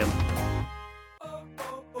Instagram.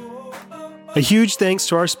 A huge thanks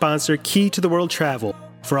to our sponsor, Key to the World Travel.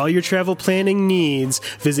 For all your travel planning needs,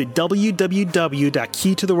 visit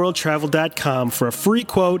www.keytotheworldtravel.com for a free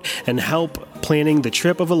quote and help planning the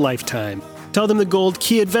trip of a lifetime. Tell them the Gold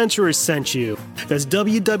Key Adventurers sent you. That's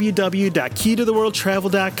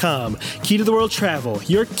www.keytotheworldtravel.com. Key to the World Travel,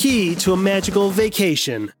 your key to a magical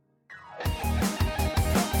vacation.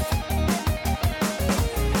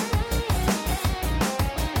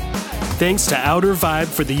 Thanks to Outer Vibe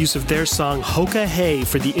for the use of their song Hoka Hey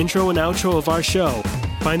for the intro and outro of our show.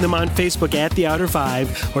 Find them on Facebook at The Outer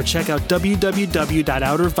Vibe or check out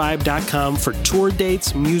www.outervibe.com for tour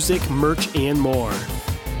dates, music, merch, and more.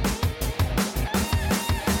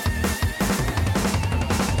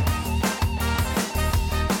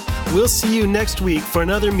 We'll see you next week for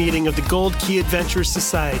another meeting of the Gold Key Adventure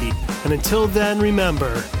Society. And until then,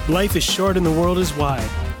 remember, life is short and the world is wide.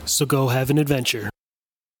 So go have an adventure.